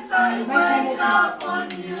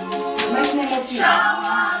Jesus. In the mighty name of Jesus.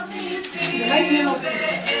 In the mighty name of Jesus.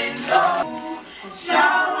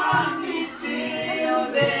 Shower me till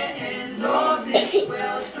the end of this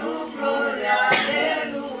world to glory.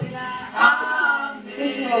 Hallelujah. Amen.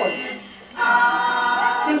 Thank you, Lord.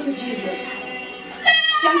 Thank you, Jesus.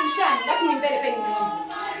 Shine, that means very, very good.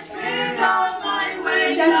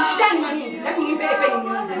 Shine, money. That means very, very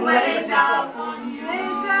good. Wait upon you.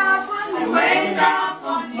 Wait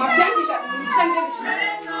upon you. My fiancé, shine very shine.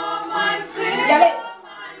 Rain on my feet. Yale.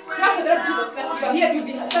 Class of the Lord Jesus Christ. You are here to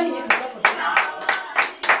be standing here to pray for you.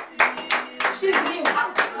 She's healed.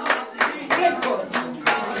 Praise God.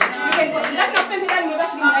 You can go. That's not perfect. I'm going to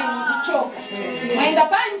choke. Mwenda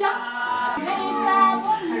panja.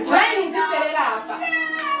 Line is there hapa.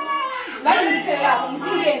 Line is there hapa.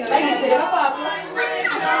 Msingena. Line is there hapa.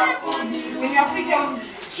 When you are free down.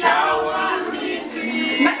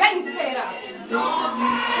 Line is there hapa.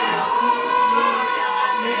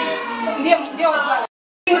 Ndio watu.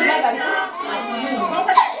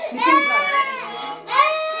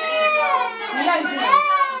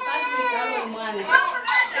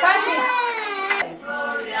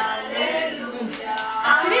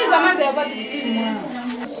 Sikiliza manza ya basi hivi mwana.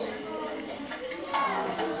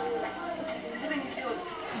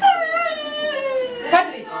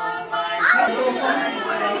 Patrick.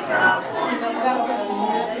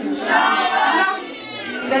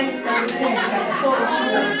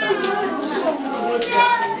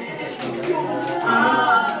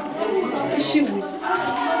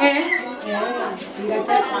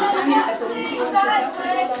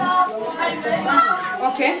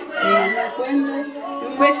 Okay.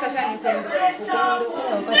 Kwesha shani pendo.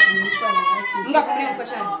 Ngapo leo kwa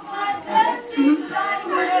shani.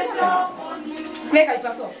 Leka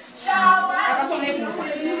ipaso. Akaso nebuza.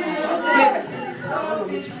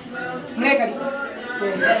 Leka.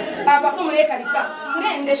 Apaso muleka lipa.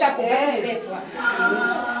 Nendesha ko letwa.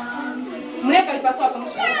 Muleka lipaso hapa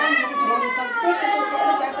mtu.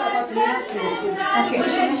 Okay.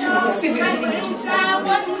 Receive your healing in Jesus' name.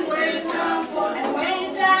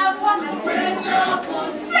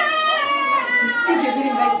 Receive your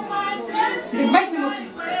healing right now. In the mighty name of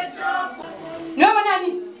Jesus Christ.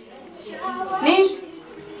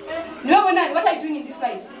 What are you doing in this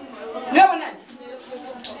life?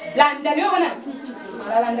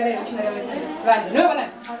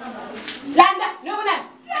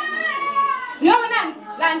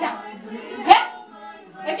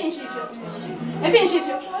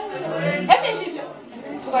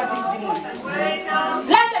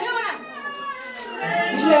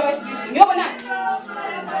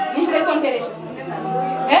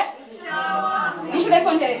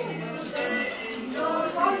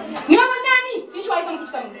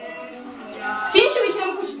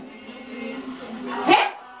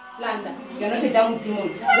 Landa, you are not a down demon.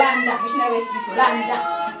 Landa, missionary West Cristo. Landa,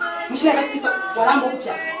 missionary West Cristo. Walambo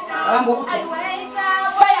kupya.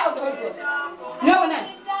 Fire of the Holy Ghost. No one.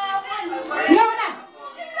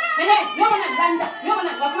 Landa. No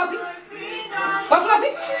one. Wafuna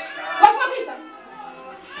pisa.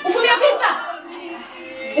 Ufumina pisa.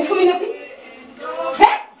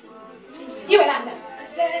 Iwe landa.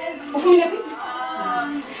 Ufumina pisa.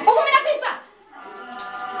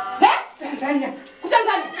 Tanzania.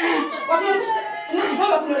 Wafuna pisa.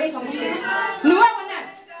 Namba kunoleza mwisho. Ni wewe nani?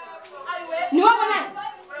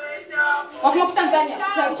 Wafuna Tanzania.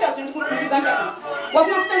 Tunaisha Tanzania.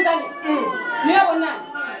 Wafuna Tanzania. Ni wewe nani?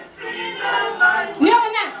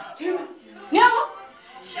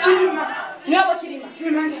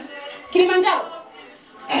 Kilimanjaro.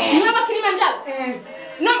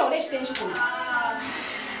 Namba uleshi tenshi kuna.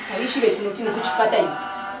 Tawishi wetu notini kuchipata hivi.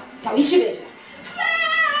 Tawishi wetu.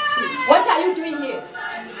 What are you doing here?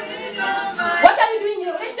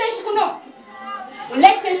 Uleshi tenshi kuna.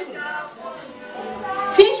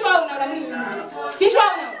 Finish wao na ulamu yumi. Finish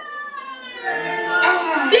wao na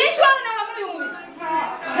ulamu yumi.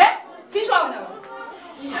 Finish wao na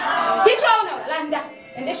landa.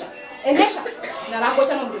 Endesha. Na lango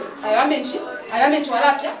cha mungu. Ayamenshi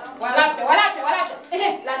walafya.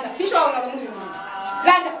 Landa. Finish wao na ulamu yumi.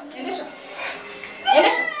 Landa. Endesha.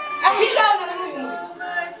 Finish wao na ulamu yumi.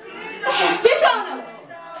 Finish wao na.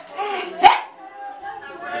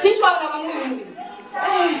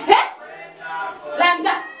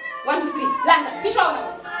 Landa. 1, 2, 3. Landa. Finish wao na.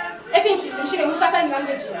 Finish mufasa ni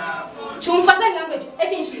language. Chumfasa ni language.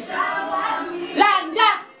 Finish. Landa.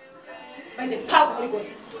 By the power of the Holy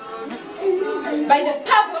Ghost.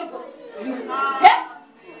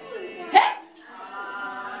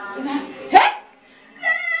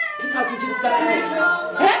 Speak out in Jesus Christ's name.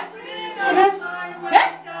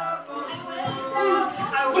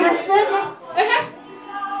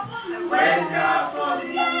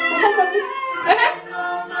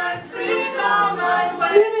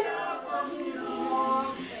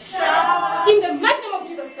 In the mighty name of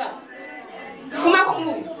Jesus Christ.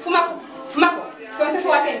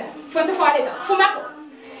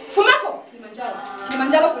 Fumako.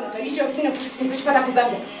 Kilimanjaro kuna taisho kitine kuchipata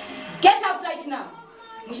kuzambia. Get out right now.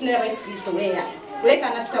 Mshinde wa Yesu Kristo ulea. Uleka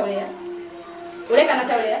anatolea.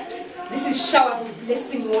 This is showers of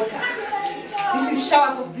blessing water.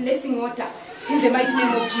 In the mighty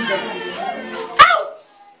name of Jesus. Out!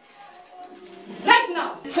 Right now.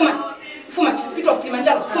 Fuma, spirit of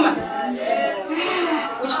Kilimanjaro. Fuma.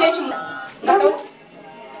 Uchitechi muna.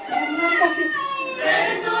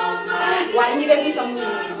 Waingire misa mungu.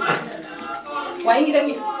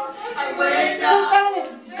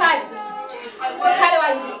 Kale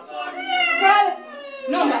waingire.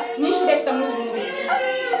 Nomba, nishu deshita mungu.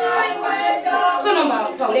 So nomba,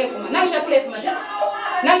 paulefuma. Naisha tulefuma.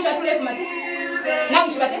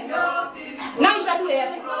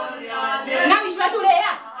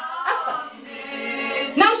 Aska.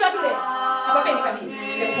 Naisha tulea. Apa peni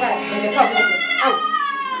kabili. Shite fire. And the power of God. Out.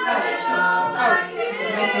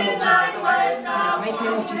 In the mighty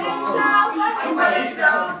name of Jesus. Out.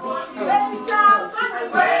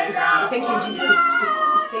 Thank you, Jesus.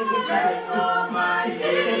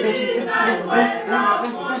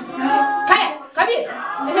 Kaya. Kabir.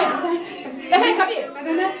 Kabir.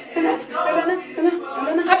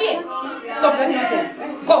 Kabir. Stop that nonsense.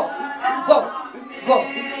 Go. Go. Go.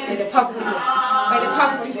 By the power of the Holy Ghost. By the power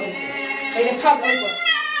of the Holy Ghost.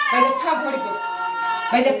 By the power of the Holy Ghost.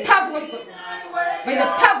 By the power of the Holy Ghost. By the power of the Holy Ghost. By the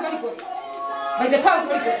power of the Holy Ghost. By the power of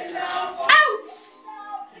the Holy Ghost. Out!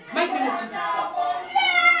 Mighty name of Jesus Christ.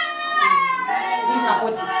 Leave her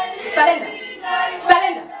body. Surrender.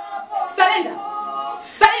 Surrender. Surrender.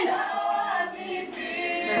 Surrender.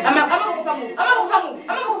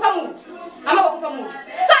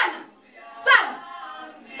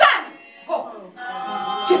 Sana. Go.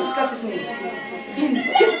 Jesus Christ's name. In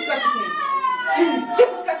Jesus Christ's name. In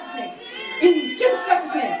Jesus Christ's name. In Jesus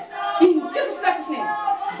Christ's name. In Jesus Christ's name.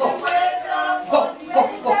 Go. Go. Go.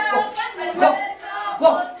 Go. Go. Go. Go.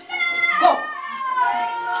 Go.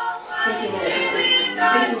 Thank you, Lord.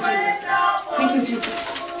 Thank you, Jesus.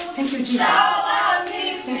 Thank you, Jesus. Thank you, Jesus.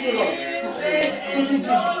 Thank you, Lord. Thank you,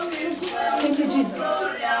 Jesus. Thank you, Jesus.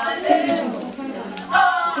 Thank you, Jesus.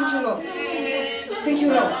 Thank you, Lord. Thank you,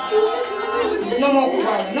 Lord. No more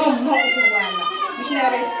kuwana. No more kuwana.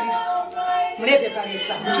 Missionary of Christ. Mlebe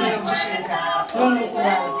paresa. Mchina mchishinka. No more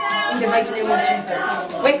kuwana. In the mighty name of Jesus.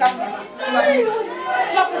 Wake up, Mama.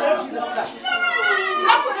 Clap for the Lord Jesus Christ.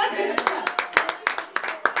 Clap for the Lord Jesus Christ.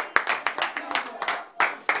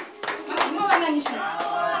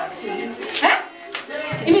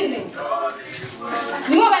 Immediately.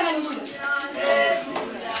 You know what I need to do?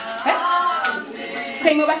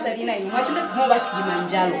 Take me back to the dinner. You want to go back to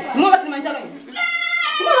Kilimanjaro. You know what Kilimanjaro is? You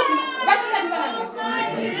know what Kilimanjaro is?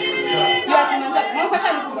 You are Kilimanjaro. One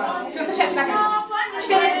question you go. If you say Shaka,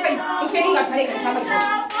 she can say, "I'm feeling a panic and panic."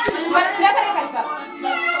 But never a panic.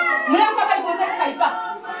 Never a panic.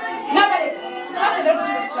 Never a panic. After the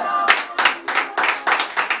Jesus Christ.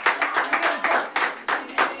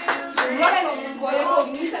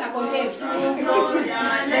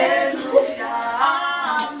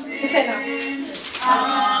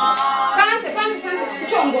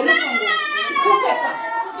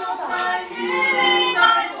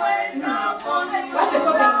 What's the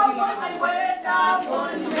problem?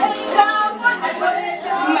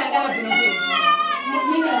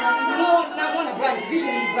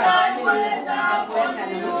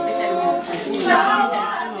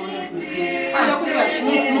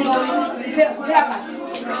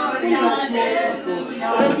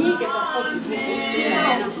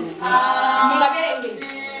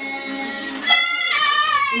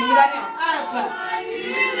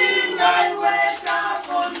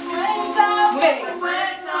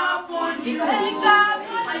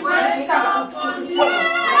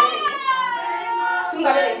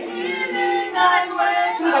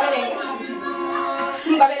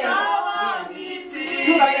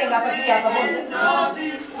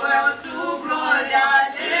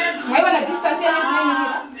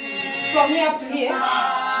 From here up to here,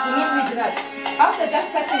 she will not read that. After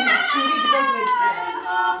just touching her, she will read those words.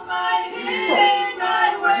 So,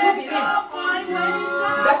 do you believe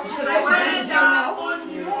that Jesus Christ is going to heal now?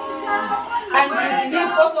 And you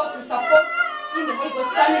believe also to support in the Holy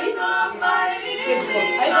Ghost family? Praise God.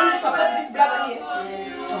 Are you going to support this brother here?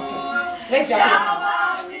 Okay. Raise your hand.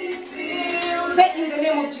 Say in the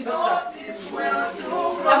name of Jesus Christ.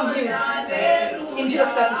 I'm healed. In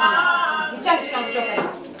Jesus Christ's name. We chant in our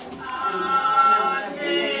church.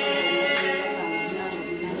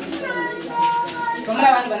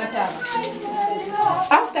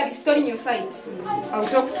 After restoring your sight, I'll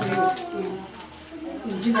talk to you.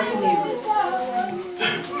 In Jesus' name.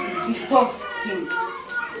 Restore him.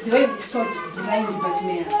 The way you restored blind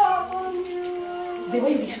Bartimaeus. The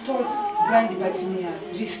way you restored blind Bartimaeus.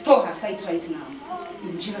 Restore her sight right now.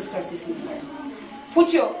 In Jesus Christ's name.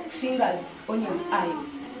 Put your fingers on your eyes.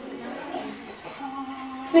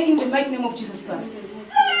 Say in the mighty name of Jesus Christ.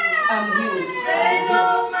 I'm healed.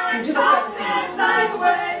 In Jesus Christ's name.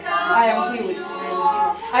 I am healed.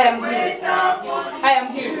 I am healed. I am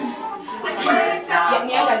healed.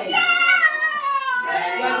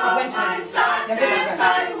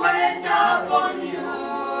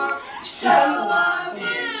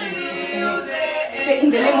 Say in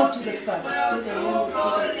the name of Jesus Christ. I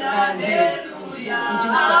am healed.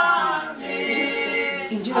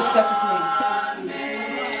 In Jesus Christ's name.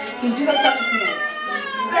 In Jesus Christ's name.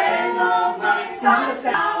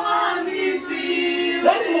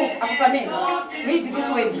 Don't move, Amen. Read this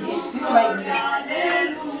way, this way.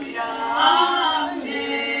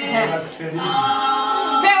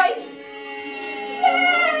 Spell it.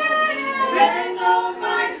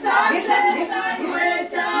 This.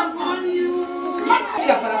 Wait upon you.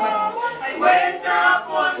 Wait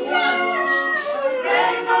upon you.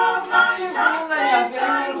 Rain of my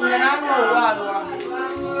salvation.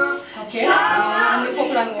 Okay? And the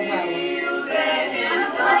popular over.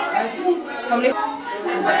 Come lift.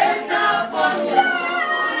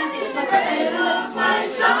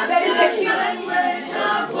 That is the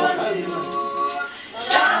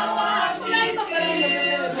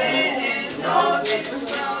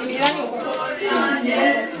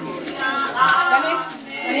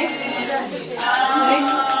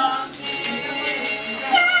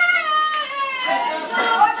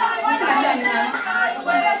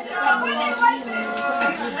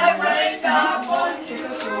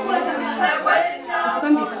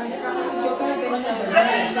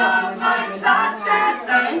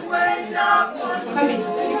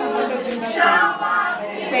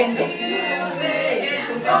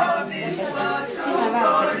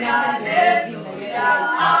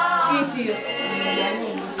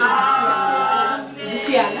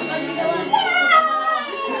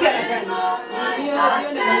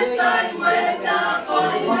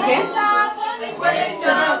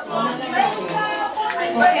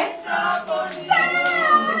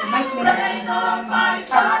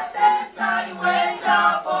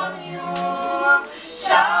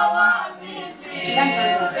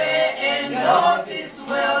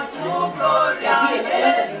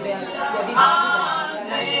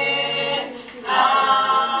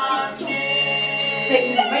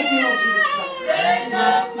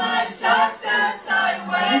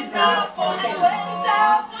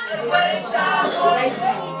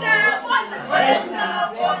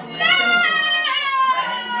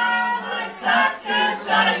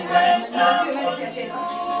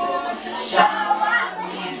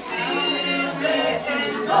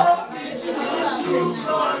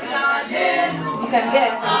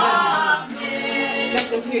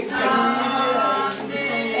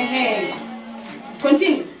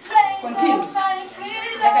Continue.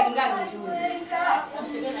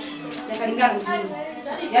 Yakalingana mchuzi.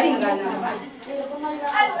 Yalingana.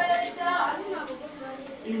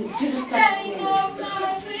 In Jesus Christ's name.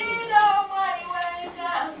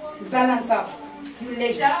 Balance up.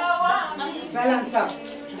 Legs. Balance up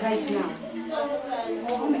right now.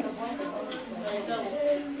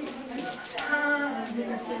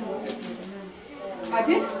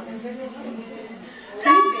 Ati?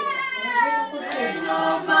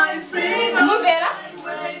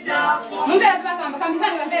 Mumvera pakamba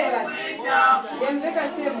kambisani vambere vati. Yamveka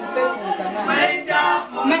sehemu pepo mtangana.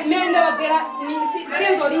 Mende wabera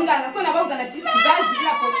senzo lingana so na bauza na tizazi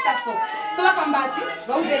bila pochita so wakambati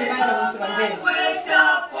bauza ni manja wonse vambere.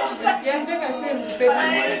 Yamveka sehemu pepo.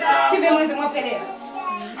 Sive mwenze mwapelera.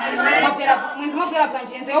 Mwapelera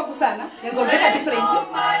bwanji enze yokusana enzo veka different.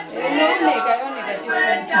 Yoneka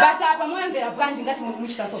different. But apa mwemvera bwanji ngati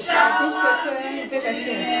muchita so.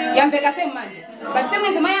 Yamveka sehemu manja. But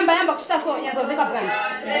pemwe zema yamba kuchita so yenzo veka bwanji.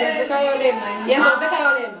 Yenzo veka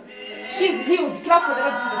yolema. She's healed. Clap for the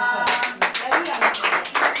Lord Jesus Christ.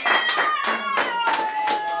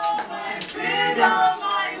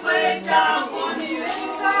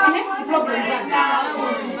 The problem is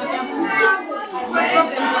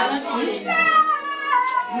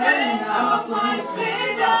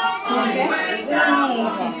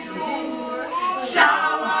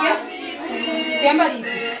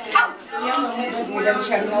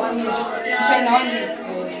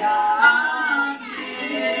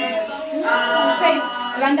say,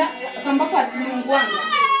 Landa, kamba kwa Mungu wangu.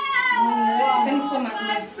 Chitani soma.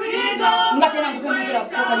 Ngapena ngupe mzira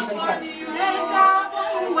kutoka nifanyikati.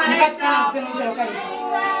 Nikati kana ngupe mzira kali.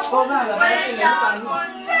 Kwa baba, basi ndio kwa nini.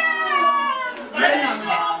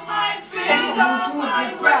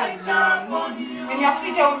 Ni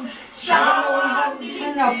Afrika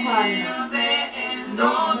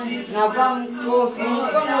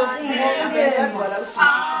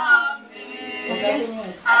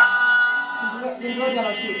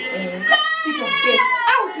Spirit of death,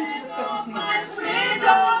 out in Jesus Christ's name.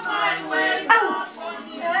 Out. Spirit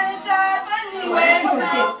of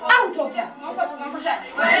death, out of her.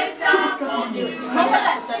 Jesus Christ's name.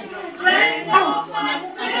 Out.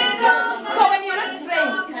 So when you're not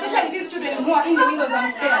praying, especially these children who are in the windows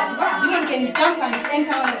and stairs, because demon can jump and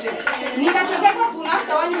enter on them.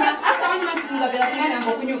 After 1 month,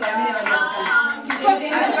 so they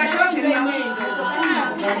are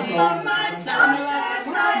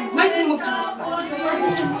mighty move Jesus Christ.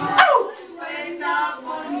 Out!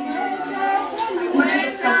 In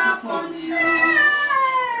Jesus Christ's name.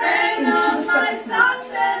 In Jesus Christ's name.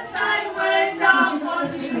 In Jesus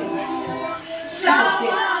Christ's name. Spirit of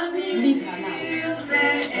death, leave her now.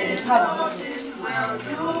 And the power of Jesus.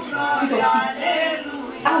 Spirit of feet.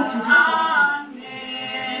 Out in Jesus Christ's name.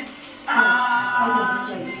 Out of this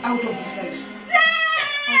life. Out of this life.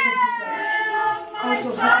 Out of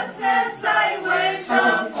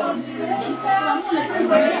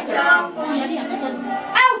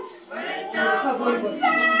Ghost.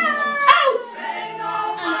 Out!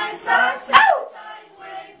 Out!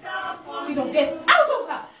 Spirit of death, out of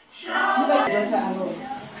her. Leave my daughter alone.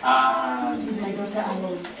 Leave my daughter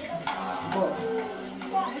alone. Go.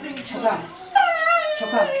 Choke up.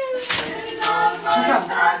 Choke up. Choke up.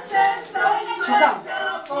 Choke up.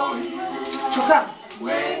 Choke up.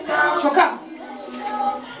 Choke up.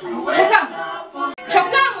 Choke up.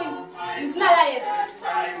 Chokamu mzina la Yesu.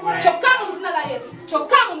 Chokamu mzina la Yesu.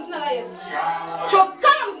 Chokamu mzina la Yesu.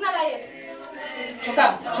 Chokamu mzina la Yesu.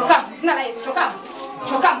 Chokamu. Chokamu mzina la Yesu. Chokamu.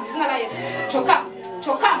 Chokamu mzina la Yesu. Chokamu.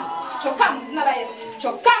 Chokamu. Chokamu mzina la Yesu.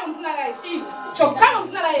 Chokamu mzina la Yesu. Chokamu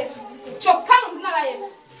mzina la Yesu. Chokamu mzina la Yesu.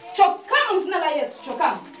 Chokamu mzina la Yesu.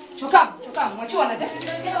 Chokamu. Chokamu. Chokamu. Mwachiwa na death.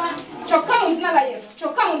 Chokamu mzina la Yesu.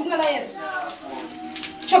 Chokamu mzina la Yesu.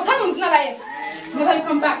 Chokamu mzina la Yesu. Never you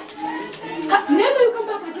come back. Never you come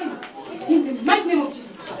back again. In the mighty name of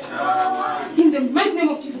Jesus Christ. In the mighty name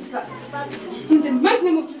of Jesus Christ. In the mighty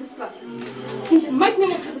name of Jesus Christ. In the mighty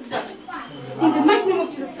name of Jesus Christ. In the mighty name of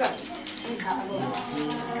Jesus Christ. Leave her alone.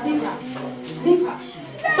 Leave her. Leave her.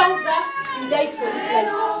 Father, you died for this life.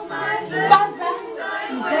 Father,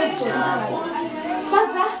 you died for this life.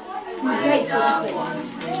 Father, you died for this life.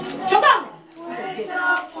 Chokam!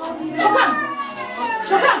 Chokam!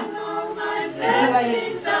 Chokam!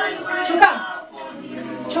 Chokam!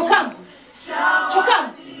 Chokam! Chokam!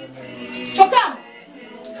 Chokam!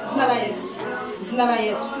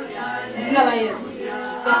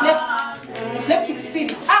 The epileptic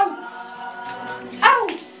spirit out!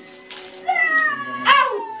 Out!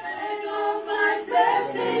 Out!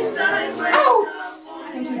 Out!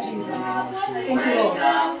 Thank you, Jesus. Thank you, Lord.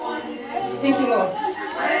 Thank you, Lord.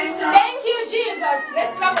 Thank you, Jesus.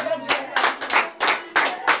 Let's clap for God, Jesus.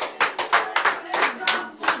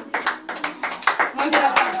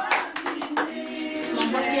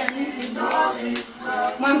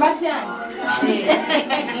 Mwambatiani.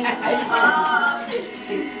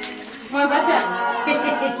 Mwambatiani.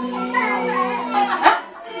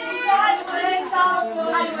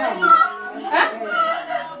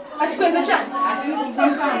 Atikweza chani?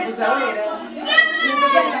 Mpamvu za wera.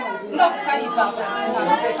 Ndo kukali papa.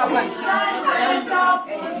 Kapwanji.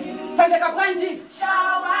 Pande kapwanji.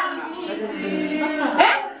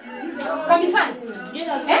 Kamisani.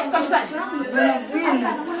 Kamisani.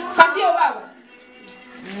 Kasio baba.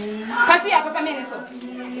 Kasi apa pameneso?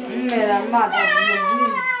 Mera mada.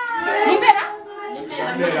 Nivera?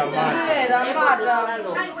 Mera mada.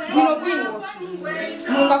 Bwino bwino.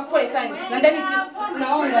 Mungu akupole sana. Na ndani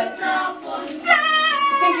naona.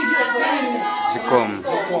 Thank you Jesus for healing me. Zikomo.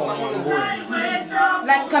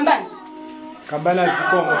 Like Kambani. Kambana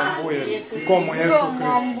zikomo ambuye. Zikomo Yesu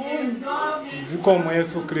Kristo. Zikomo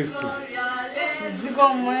Yesu Kristo.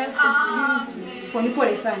 Zikomo Yesu Kristo.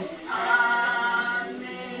 Ponipole sana.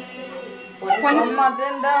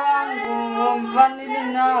 Matenda wangu vanili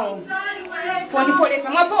nao. Ponipole sana.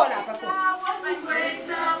 Mwapola hapa so.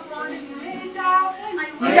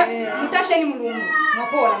 Mtasheni mulungu.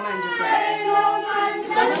 Mwapola manje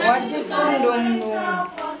sana. Wajifundo mulungu.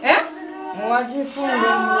 Wajifundo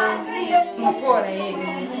mulungu. Mwapola yeye.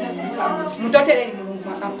 Mtoteleni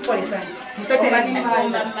mulungu. Akupole sana. Mtoteleni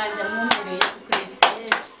mulungu.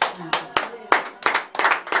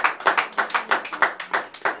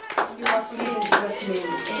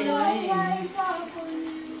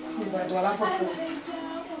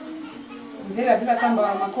 Bila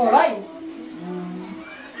kamba makorai.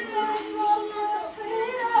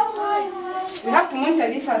 We have to monitor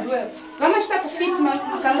this as well. Kama shita kufit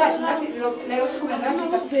makangati ngati leo siku ngati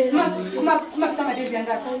kuma kama dezi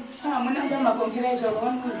ngati. Mwana ngama konferenzo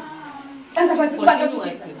wangu. Tanga fazi banga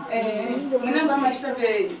kuchisa. Mwana ngama shita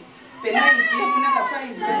penalty mwana ka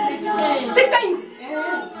 5 6 times.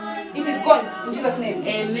 It is gone in Jesus name.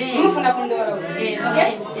 Amen. Mfuna kundora. Okay?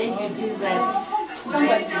 Thank you Jesus.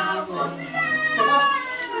 Somebody.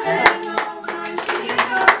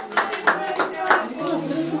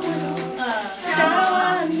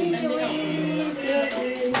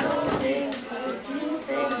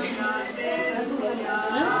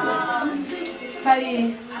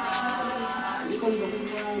 Hari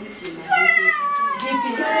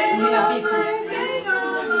Pipi, Nina Pipi.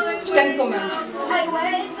 Thank you so much.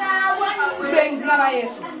 Saying zina la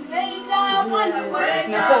Yesu.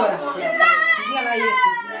 Napora. Zina la Yesu.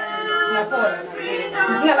 Napora.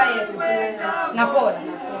 Zina la Yesu. Napora.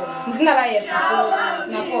 Zina la Yesu.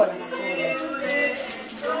 Napora.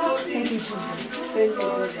 Thank you, Jesus. Thank you,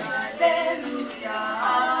 Jesus.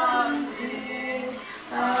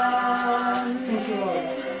 Thank you, Lord.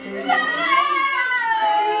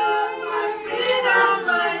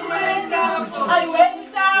 I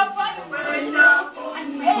wake up.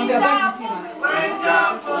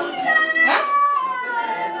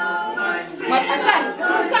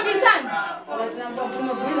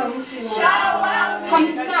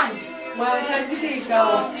 Kanisani.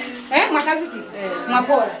 Mwakaziki?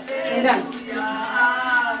 Mwapora. Endani.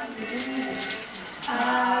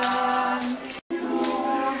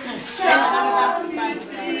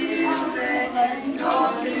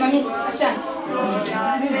 Mami,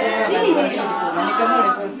 achana.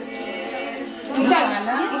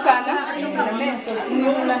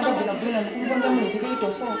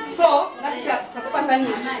 So, takupa sani.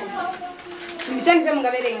 Mchani pia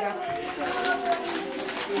mungaberenga.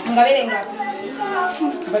 Mungaberenga.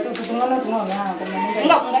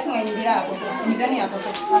 Nga kungati mwainibira hapo so. Mizani hapo so.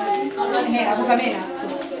 Hapo kamera.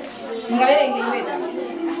 Mungaberenga iweda.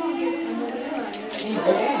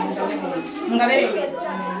 Mungaberenge.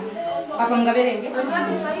 Apa mungaberenge?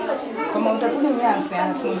 Kama utakula myansi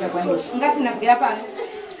anafunga kwa nini? Ngati nakugira pale.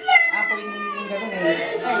 Hapo mungaberenge.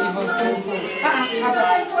 Hivyo tu. Hapa.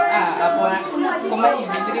 Hapo. Kama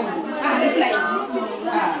hivi ndio. Ni flight.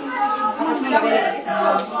 Hapa mungaberenge.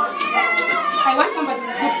 I want somebody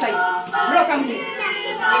with good sight. Bro, come here.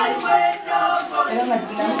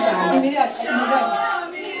 Immediately.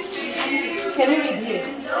 Can you read here?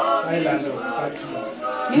 Island of Patmos.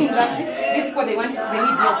 Meaning that this is what they want, they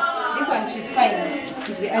need help. This one, she's fine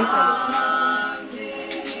with the eyesight.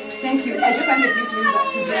 Thank you. I just wanted you to use that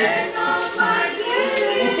to do it.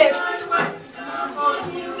 In case.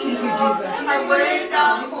 Thank you, Jesus.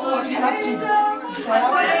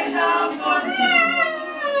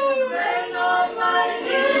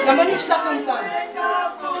 I'm going to start some song.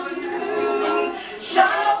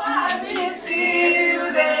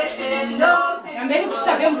 I'm very much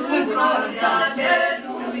tired of this music.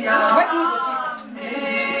 What's music?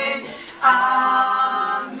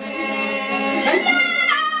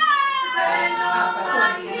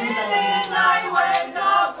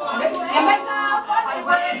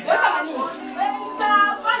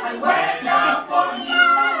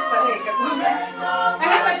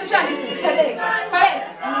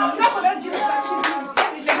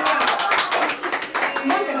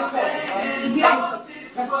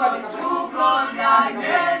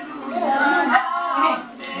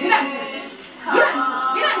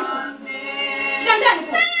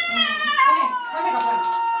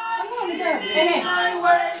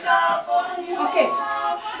 Okay.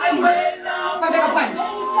 Paveka bwanji.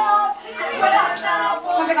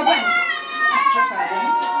 Paveka bwanji.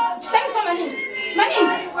 Thanks so many. Mani.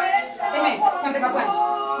 Paveka bwanji.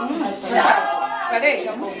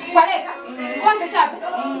 Kaleka. Kaleka. Kwanza chape.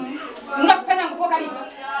 Ngakupenda ngupoka lipi.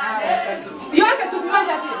 Yose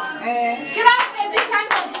tupimanja sisi. Kila every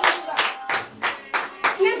kind of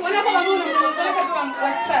Nisi wana kwa muna mwana kwa mwana.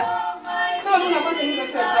 Sawa muna kwanza hizo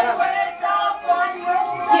tu ya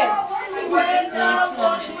yes.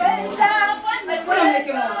 Kuna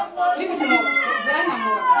mleke mwa. Niko timo. Dana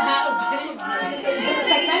mwa.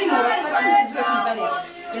 Sakani mwa kwa tizwe kumzale.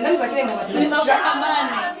 Yenda mzakile mwa. Ni mwa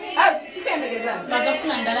amani. Tipe mbegezana.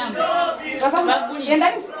 Matafuna ndalama. Sasa yenda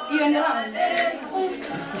hiyo ndalama.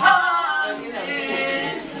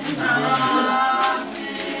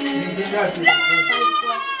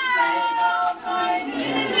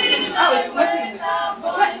 Oh, it's nothing.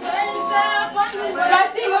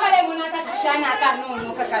 Basi mwale mwana kakashana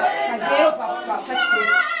kanono kakagero pa chikwe.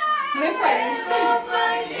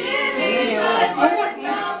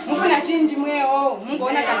 Mungu na chinji mweo, Mungu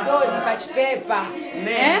ona kadoli pa chipepa.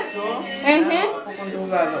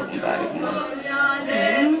 Ukondovalo kubali.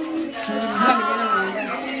 Mami jana mwana.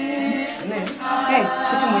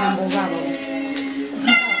 Kutu mwana mbovalo.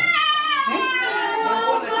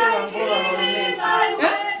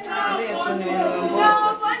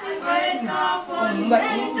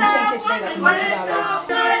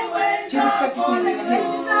 Jesus Christ is name, you are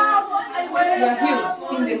healed. You are healed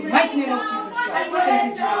in the mighty name of Jesus Christ. Thank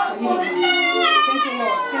you, Jesus, for healing me. Thank you,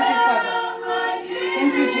 Lord. Thank you, Father.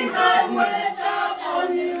 Thank you, Jesus, for healing me.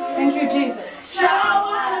 Thank you, Jesus.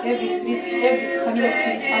 Every familiar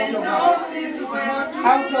spirit out of her.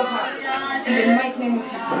 Out of her. In the mighty name of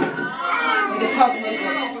Jesus. With the power of the Holy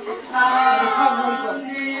Ghost. With the power of the Holy Ghost.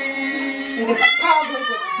 With the power of the Holy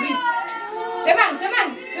Ghost. Breathe. Peman.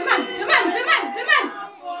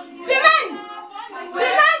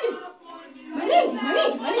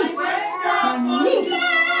 Maningi.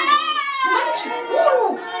 Chikulu.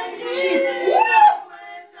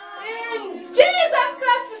 In Jesus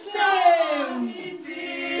Christ's name.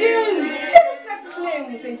 In Jesus Christ's name.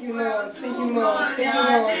 Thank you, Lord. Thank you, Lord.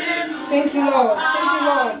 Thank you, Lord. Thank you,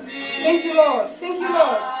 Lord. Thank you, Lord. Thank you,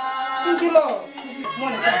 Lord. Thank you, Lord. Thank you, Lord.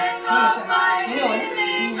 Mwana cha.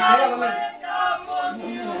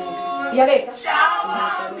 Yaleka.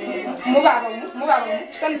 Mubaba.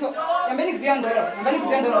 Chitaniso. Yambeni kuziyondolo.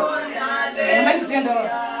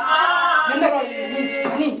 Zendolo.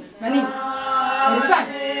 Mani. Understand?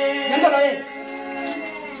 Zendolo ye.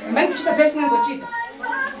 Yambeni kuchita face ngenzo chita.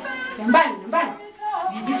 Yambani.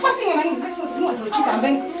 The first thing mani face ngenzo chita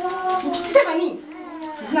yambeni. Kuchitise mani.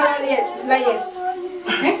 Zina la yes.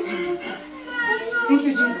 Eh? Thank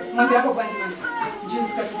you, Jesus. Mwambira kwa bwanji mani.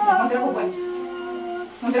 Jesus Christ. Mwambira kwa bwanji.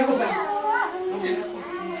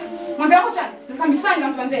 Mwambira kwa chani. Tukambisani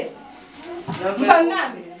wantu wanzele.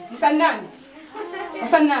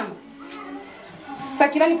 Msanami.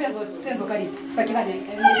 Sakirani penzo karibu. Sakirani.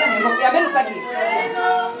 Yabeni kusakira.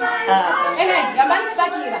 Yambani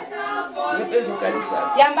kusakira. Penzo karibu.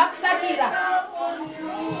 Yamba kusakira.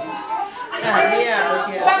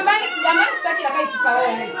 Sambani yambani kusakira kaiti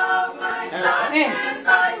paone.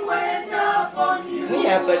 Ni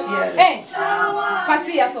hapa dia.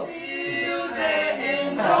 Kasi yaso.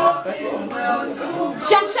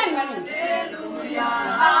 Shani mani.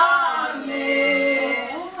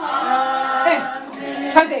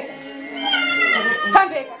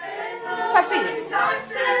 Kambeka. Kasi.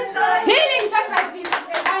 Healing just like this.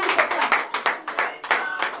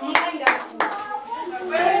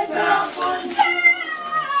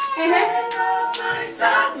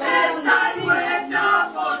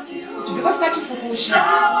 Because that's fukushi.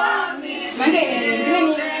 Manje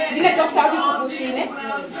ndine doctor wa fukushi ne.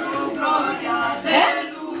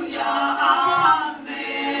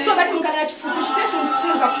 So that mkana fukushi first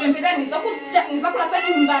nisiza kutembelea nizakula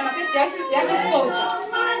sani mbama first ya soldier.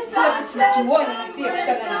 So that tuone nisiye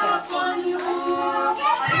kushikana na.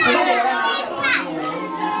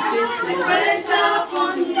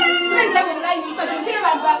 Sasa mlai mfanye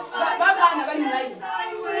baba na bali mlai.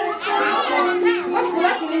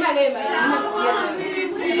 Basi ni malema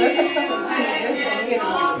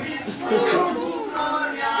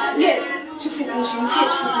yes, chifukushi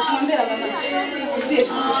mwambela mama.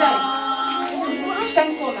 Chifukushani.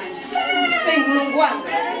 Chitani so much. Say Mungu wangu.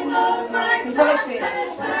 Mpole sana.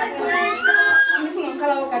 Nifuna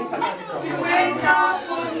mkala wako kalipa kali.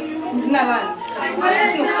 Mzina lani.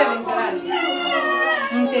 Sino kusema nzalani.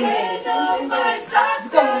 Mtendele.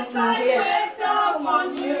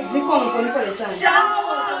 Ziko mkonikole sana.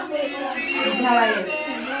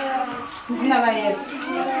 Mzina la Yesu.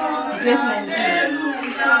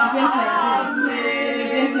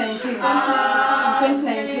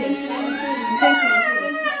 2019.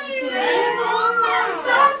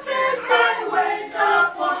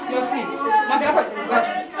 You're free. Mwambia kwa tugaji.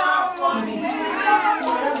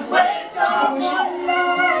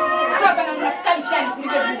 Sasa na mnakali fulani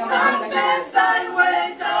kuliko vinga.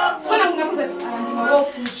 Sona mnakuza ni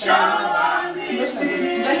mabofu.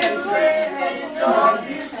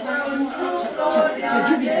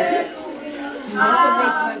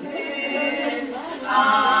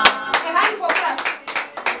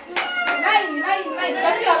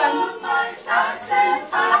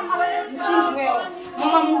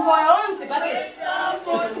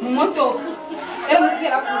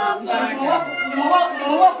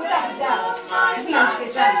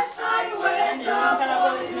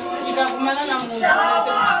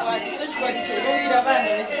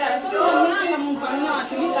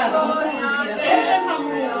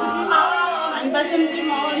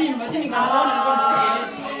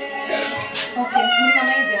 Okay, mimi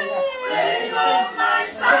maize anga.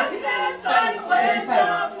 35.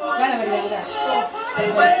 Bana bali anga.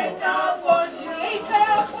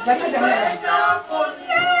 Batu jamani.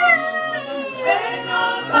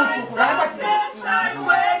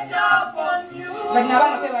 Bali na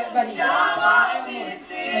bana kwa bali.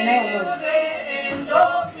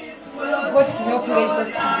 God to help you raise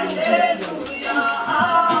those children in Jesus' name.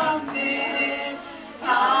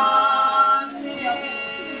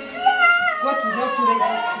 God to help you raise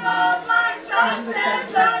those children in Jesus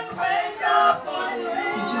Christ's name.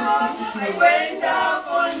 In Jesus Christ's name.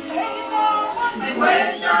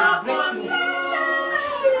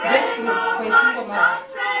 Breakthrough for a single mother.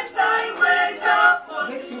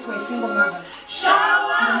 Breakthrough for a single mother.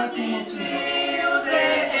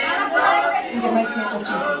 In the mighty name of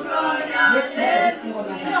Jesus. Breakthrough for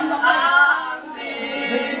this single mother.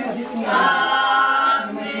 Breakthrough for this single mother. In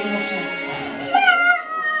the mighty name of Jesus.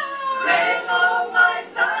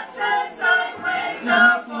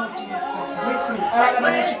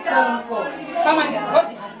 Kama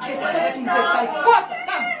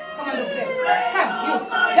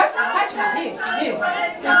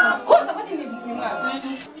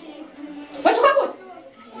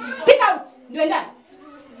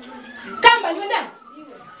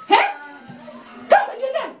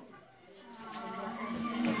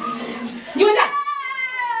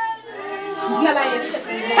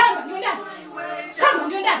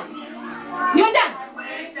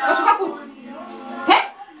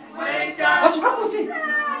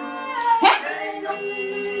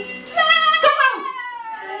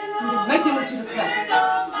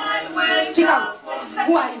Speak out.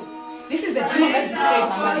 Who are you? This is the demon that destroyed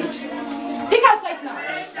my marriage. Speak out right now.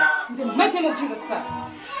 In the mighty name of Jesus Christ.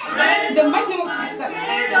 In the mighty name of Jesus Christ.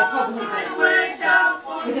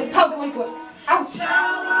 With the power of the Holy Ghost. Out.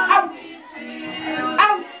 Out.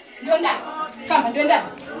 Out. Don't die. Come on, don't die.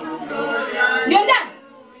 Don't die.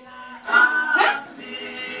 Huh?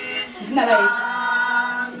 It's not like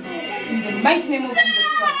in the mighty name of Jesus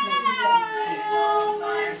Christ, my sister is free.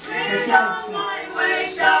 My sister is free.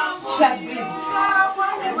 She has breathed.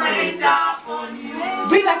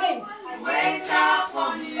 Breathe again.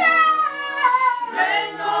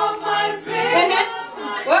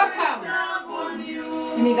 Welcome.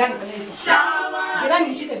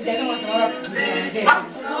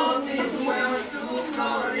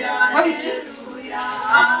 How is she?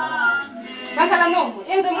 Bantala novo,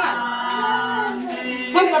 enze mwana.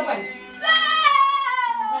 Mwambie la bwana.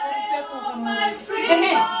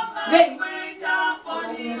 Ready?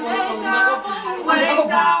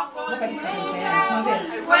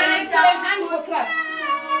 A hand for Christ.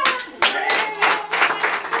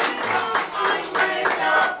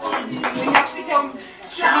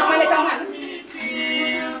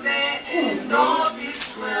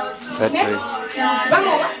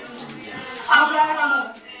 Vamos.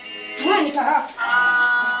 Mwana kaha.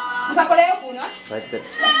 Msakole yoku na? Right.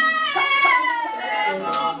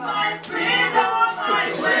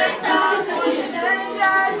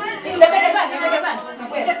 Mbegezani.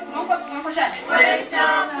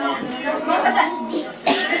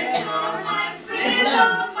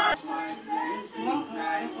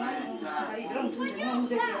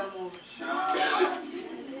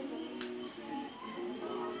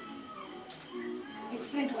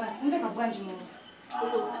 Explain to us. Mbeka bwanji mo.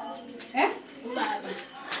 Eh?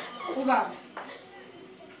 Ubaba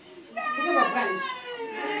bwanji.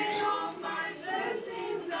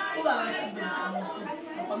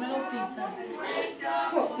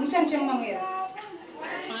 So, mchanje mwamwera.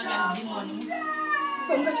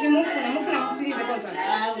 So, mufuna kusirize kwanza.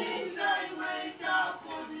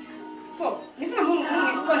 So, nifuna mungu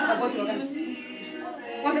kwanza botolo kanji.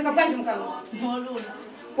 Wafika bwanji mkama.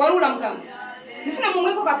 Warula mkama. Nifuna mungu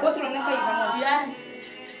eko kabotolo naka iba.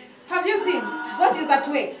 Have you seen? God is that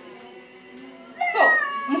way. So,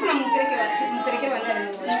 mufuna mpeleke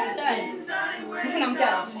ndani. Mufuna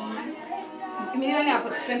mtala. Iminilani hapo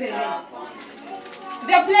tutembele.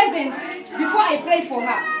 Their presence before I pray for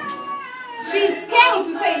her. She came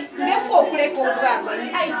to say, therefore, I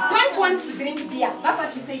don't want to drink beer. That's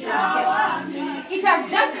what she said when she came. It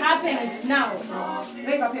has just happened now.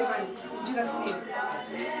 Raise up your hands. In Jesus' name.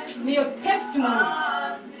 May your testimony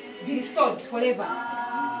be restored forever.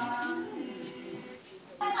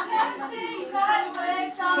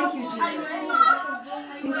 Thank you, Jesus.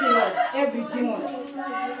 Thank you, Lord. Every demon.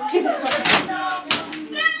 Jesus Christ.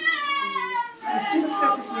 In Jesus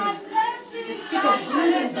Christ's name. The spirit of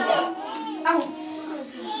greed out. Out.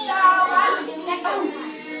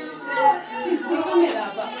 Please bring me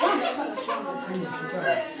that.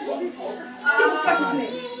 Jesus Christ's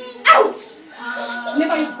name. Out.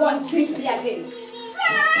 Never you go and drink beer again.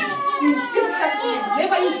 In Jesus Christ's name.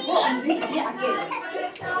 Never you go and drink beer again.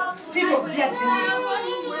 Spirit of beer.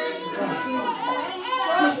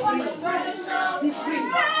 Be free.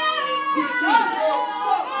 Be free.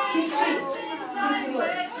 Be free. Thank you,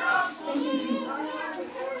 Lord. Thank you, Jesus.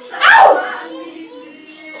 Out!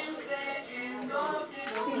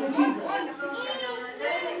 Thank you, Jesus.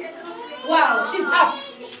 Wow, she's up.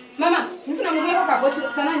 Mama, nifuna mweko kaboti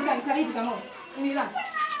kanani karibu kama. Mira.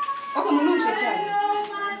 Wako munushe chali.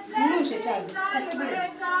 Munushe chali. Kasebule.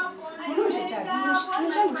 Munushe chali.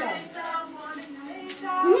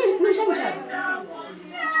 Munushe chali.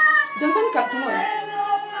 Don't send cut tomorrow.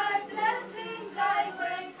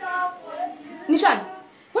 Nishan,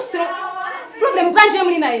 what's the problem? Ganje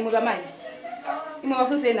muli na imu bamai. Imu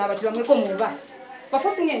wafuse na watu wamweko muba.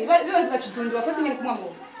 Wafusi ngeni, wewe zibachitundu, wafusi ngeni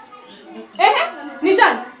kumambo.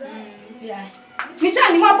 Nishan. Yeah.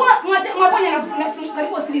 Nishan, mwaponya na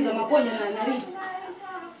karibu osiliza mwaponya na riti.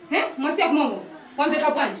 Mwasia kumambo.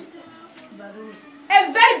 Wambeka pwanji.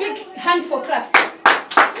 A very big hand for Christ.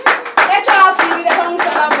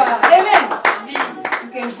 Amen.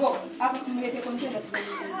 You can go.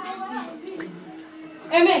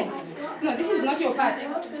 Amen. No, this is not your part.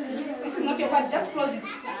 This is not your part. Just close it.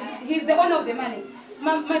 He's the owner of the money.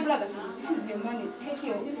 My brother, this is your money. Take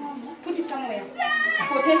yours. Put it somewhere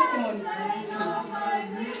for testimony.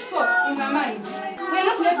 So, in my mind, we are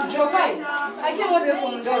not here to joke. Why? I came over there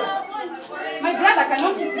from $1. My brother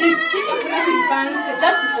cannot live. People cannot live bands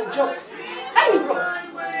just for jokes. I'm broke.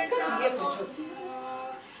 Here for jokes.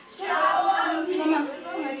 Mama,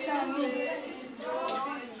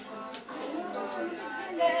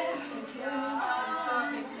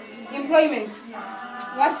 Employment.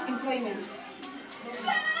 What employment?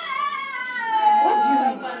 What do you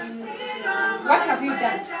mean? What have you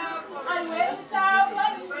done?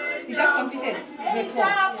 You just completed grade 4.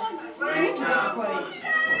 You need to go to college.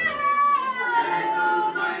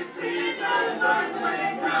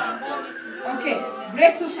 Okay,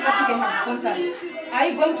 breakthrough so that you can have sponsors. Are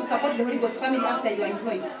you going to support the Holy Ghost family after you are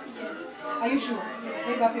employed? Are you sure?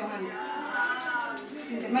 Raise up your hands.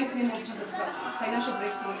 In the mighty name of Jesus Christ, financial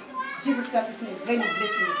breakthrough. Jesus Christ's name, rain of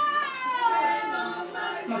blessings.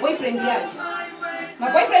 My boyfriend here.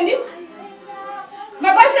 My boyfriend?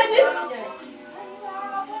 My boyfriend?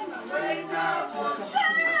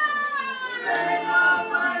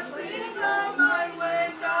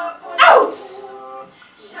 Out!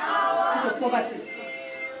 Out of poverty.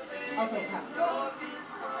 Out of her.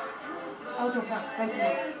 Out of her. Right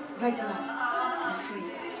now. Right now. Be free.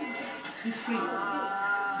 Be free.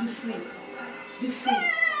 Be free. Be free.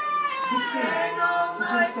 Be free. In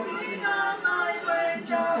Jesus Christ's name. In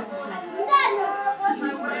Jesus Christ's name. In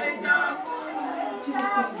Jesus Christ's name. Jesus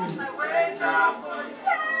Christ's name. Thank you, Jesus.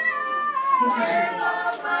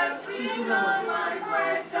 Thank you, Lord.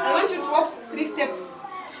 I want you to walk 3 steps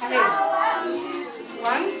ahead.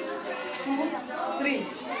 1, 2, 3.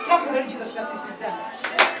 Clap for the Lord Jesus Christ. It is done.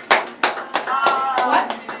 What?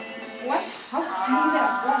 What? How?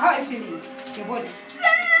 How are you feeling? Your body?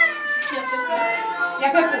 Your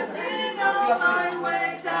people? You are free.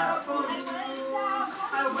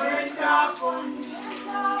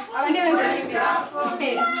 I want to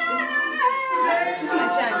hey. Kuna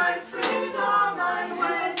chance.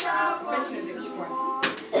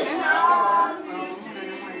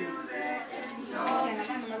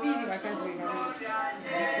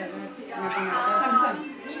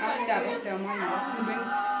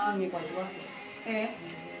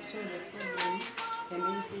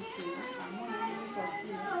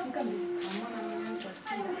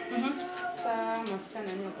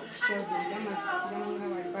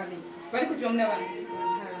 Very good, young man.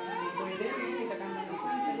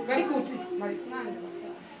 Very good.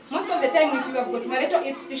 Most of the time, if you have got marital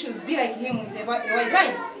issues, be like him with the wife,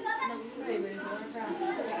 right?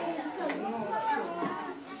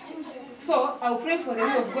 So I'll pray for the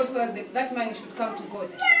will of God so that that man should come to God.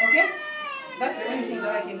 Okay? That's the only thing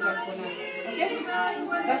that I can ask for now. Okay?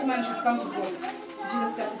 That man should come to God.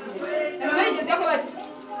 Jesus Christ's name. And the marriage is okay, but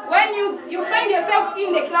when you find yourself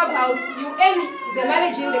in the clubhouse, you end the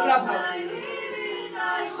marriage in the clubhouse.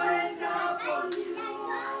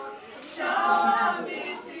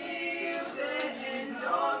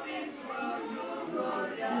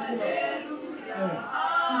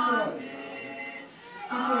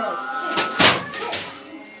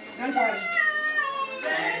 Don't worry.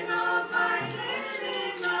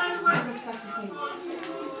 Jesus Christ's name.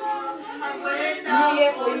 New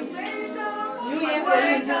year for you. New year for you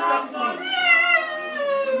in Jesus Christ's name.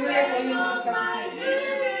 New year for you in Jesus Christ's name.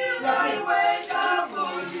 You are free.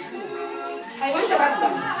 I want your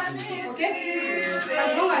husband. Okay?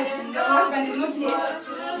 As long as your husband is not here,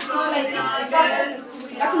 it's like a couple.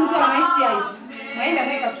 That's what my idea is. Naenda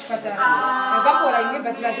naye kakupata azapora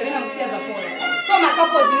imeba tunatorena msia zapora. So my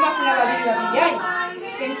couples ni mafuna babili babili.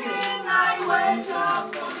 Thank you.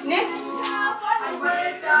 Next.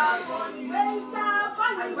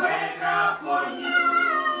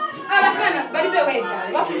 Ah, sana, bali pe weza.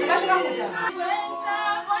 Bashuka kuta.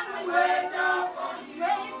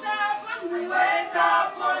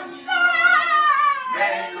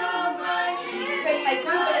 Say I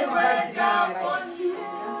cancel every bad dream in my life.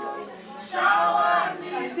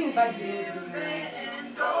 I'm seeing bad dreams in my life.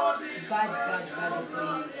 Bad dreams.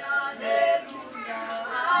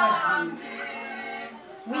 Bad dreams.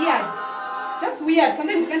 Weird. Just weird.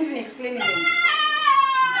 Sometimes you can't even explain them.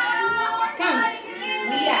 Can't.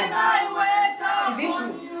 Weird. Is it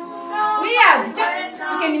true? Weird. Just,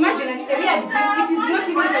 you can imagine a weird dream. It is not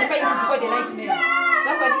even qualifying to be called a nightmare.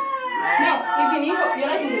 That's what. Now, even if you're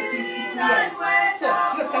not in the spirit, it's weird. So,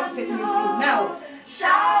 Jesus Christ is setting you free.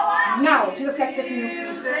 Now, Jesus Christ is setting you free.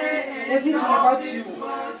 Everything about you.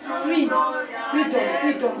 Freedom,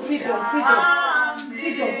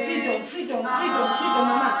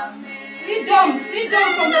 Mama. Freedom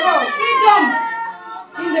from the world. Freedom.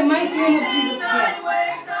 In the mighty name of Jesus Christ.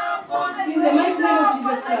 In the mighty name of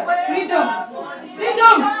Jesus Christ. Freedom.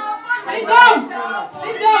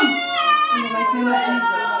 In the mighty name of Jesus.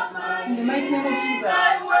 In the mighty name of Jesus.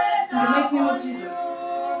 In the mighty name of Jesus.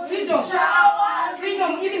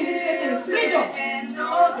 Freedom. Even this person. Freedom.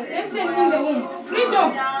 The person in the womb. Freedom.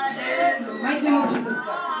 In the mighty name of Jesus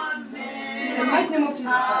Christ. In the mighty name of Jesus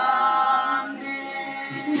Christ.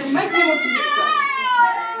 In the mighty name of Jesus Christ.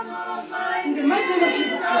 In the mighty name of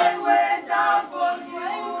Jesus Christ.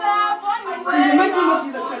 In the mighty name of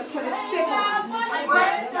Jesus Christ, for the sake of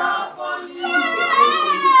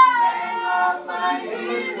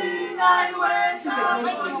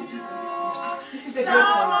this is a great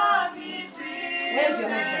one. Where's your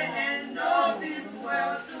husband?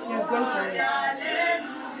 He has gone for it.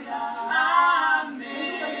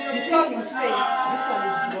 You tell him to say this one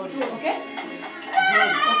is glory, okay?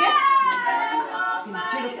 Glory, okay? In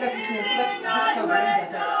Jesus Christ's name, so that this child will read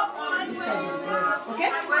that out. This child is glory, okay?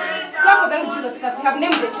 Clap for them in Jesus Christ. You have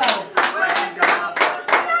named the child.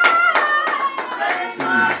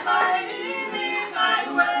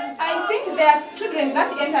 I think there are children that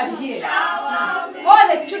entered here. All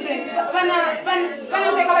the children, all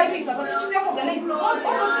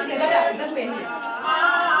those children that were here.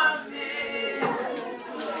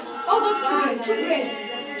 All those children,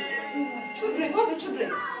 all the children.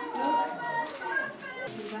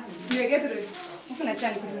 You get rid.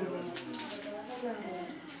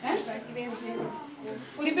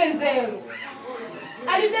 Ulipenzelu.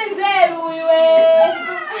 Alipenzelu wewe.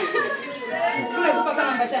 Unazipata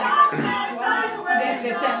namba chani.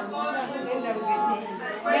 Ndio chani.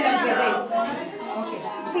 Nenda mgezei. Okay.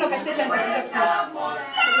 Kuna kashite chani kwa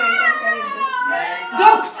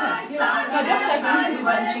Doctor. Na doctor zini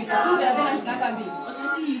za nchini. So they are then zinaka mbili.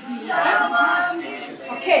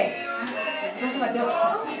 Okay. Not a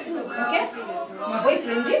doctor. Okay? My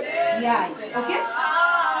boyfriend is? Yeah. Okay?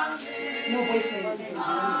 No boyfriend.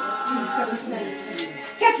 Jesus Christ.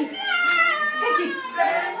 Take it. Take it.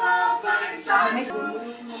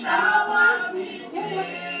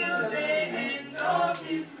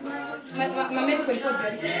 My medical report.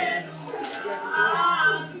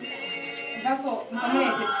 That's all. I'm going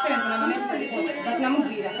to experience my medical report. But I'm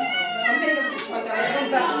moving. I'm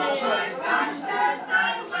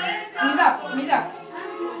going to meet up.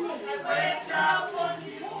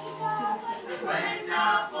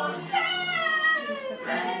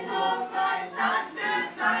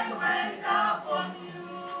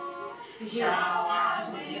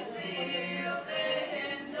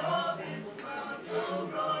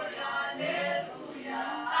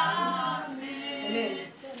 Amen.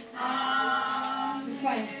 She's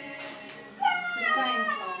fine. She's fine.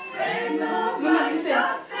 Mama, listen.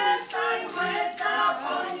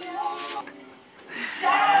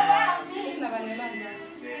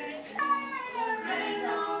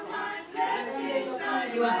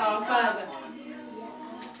 You are our Father.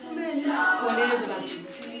 Forever.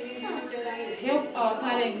 Help our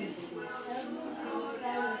parents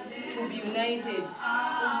to be united.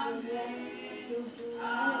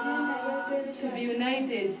 To be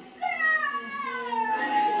united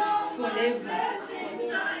forever.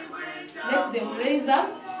 Let them raise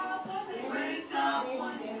us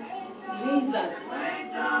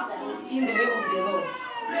in the way of the Lord.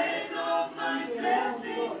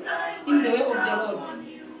 In the way of the Lord.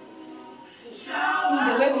 In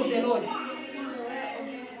the way of the Lord.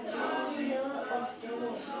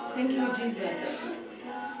 Thank you, Jesus.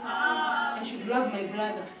 I should love my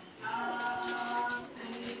brother.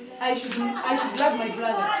 I should love my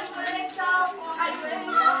brother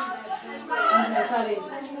and my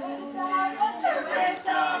parents.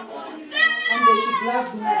 And they should love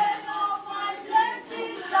me.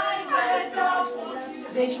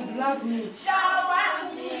 They should love me.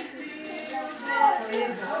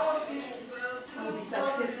 Forever. I will be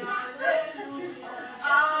successful.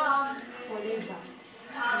 Forever.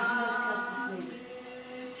 In Jesus Christ's name.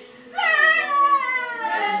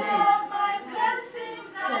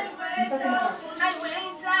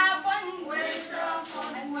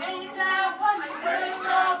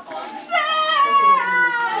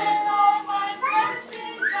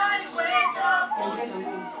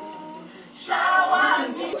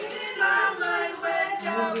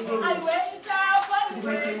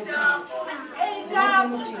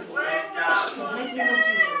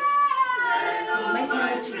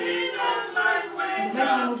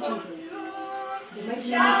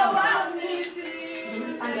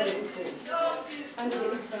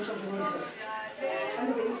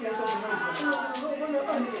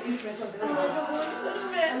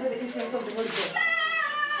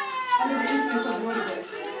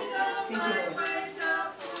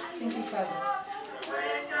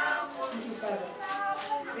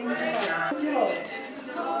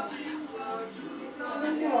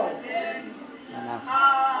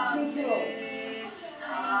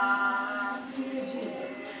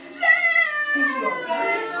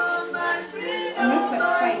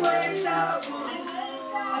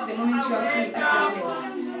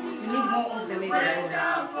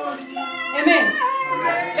 Amen.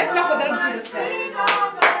 Let's clap for the Lord Jesus Christ.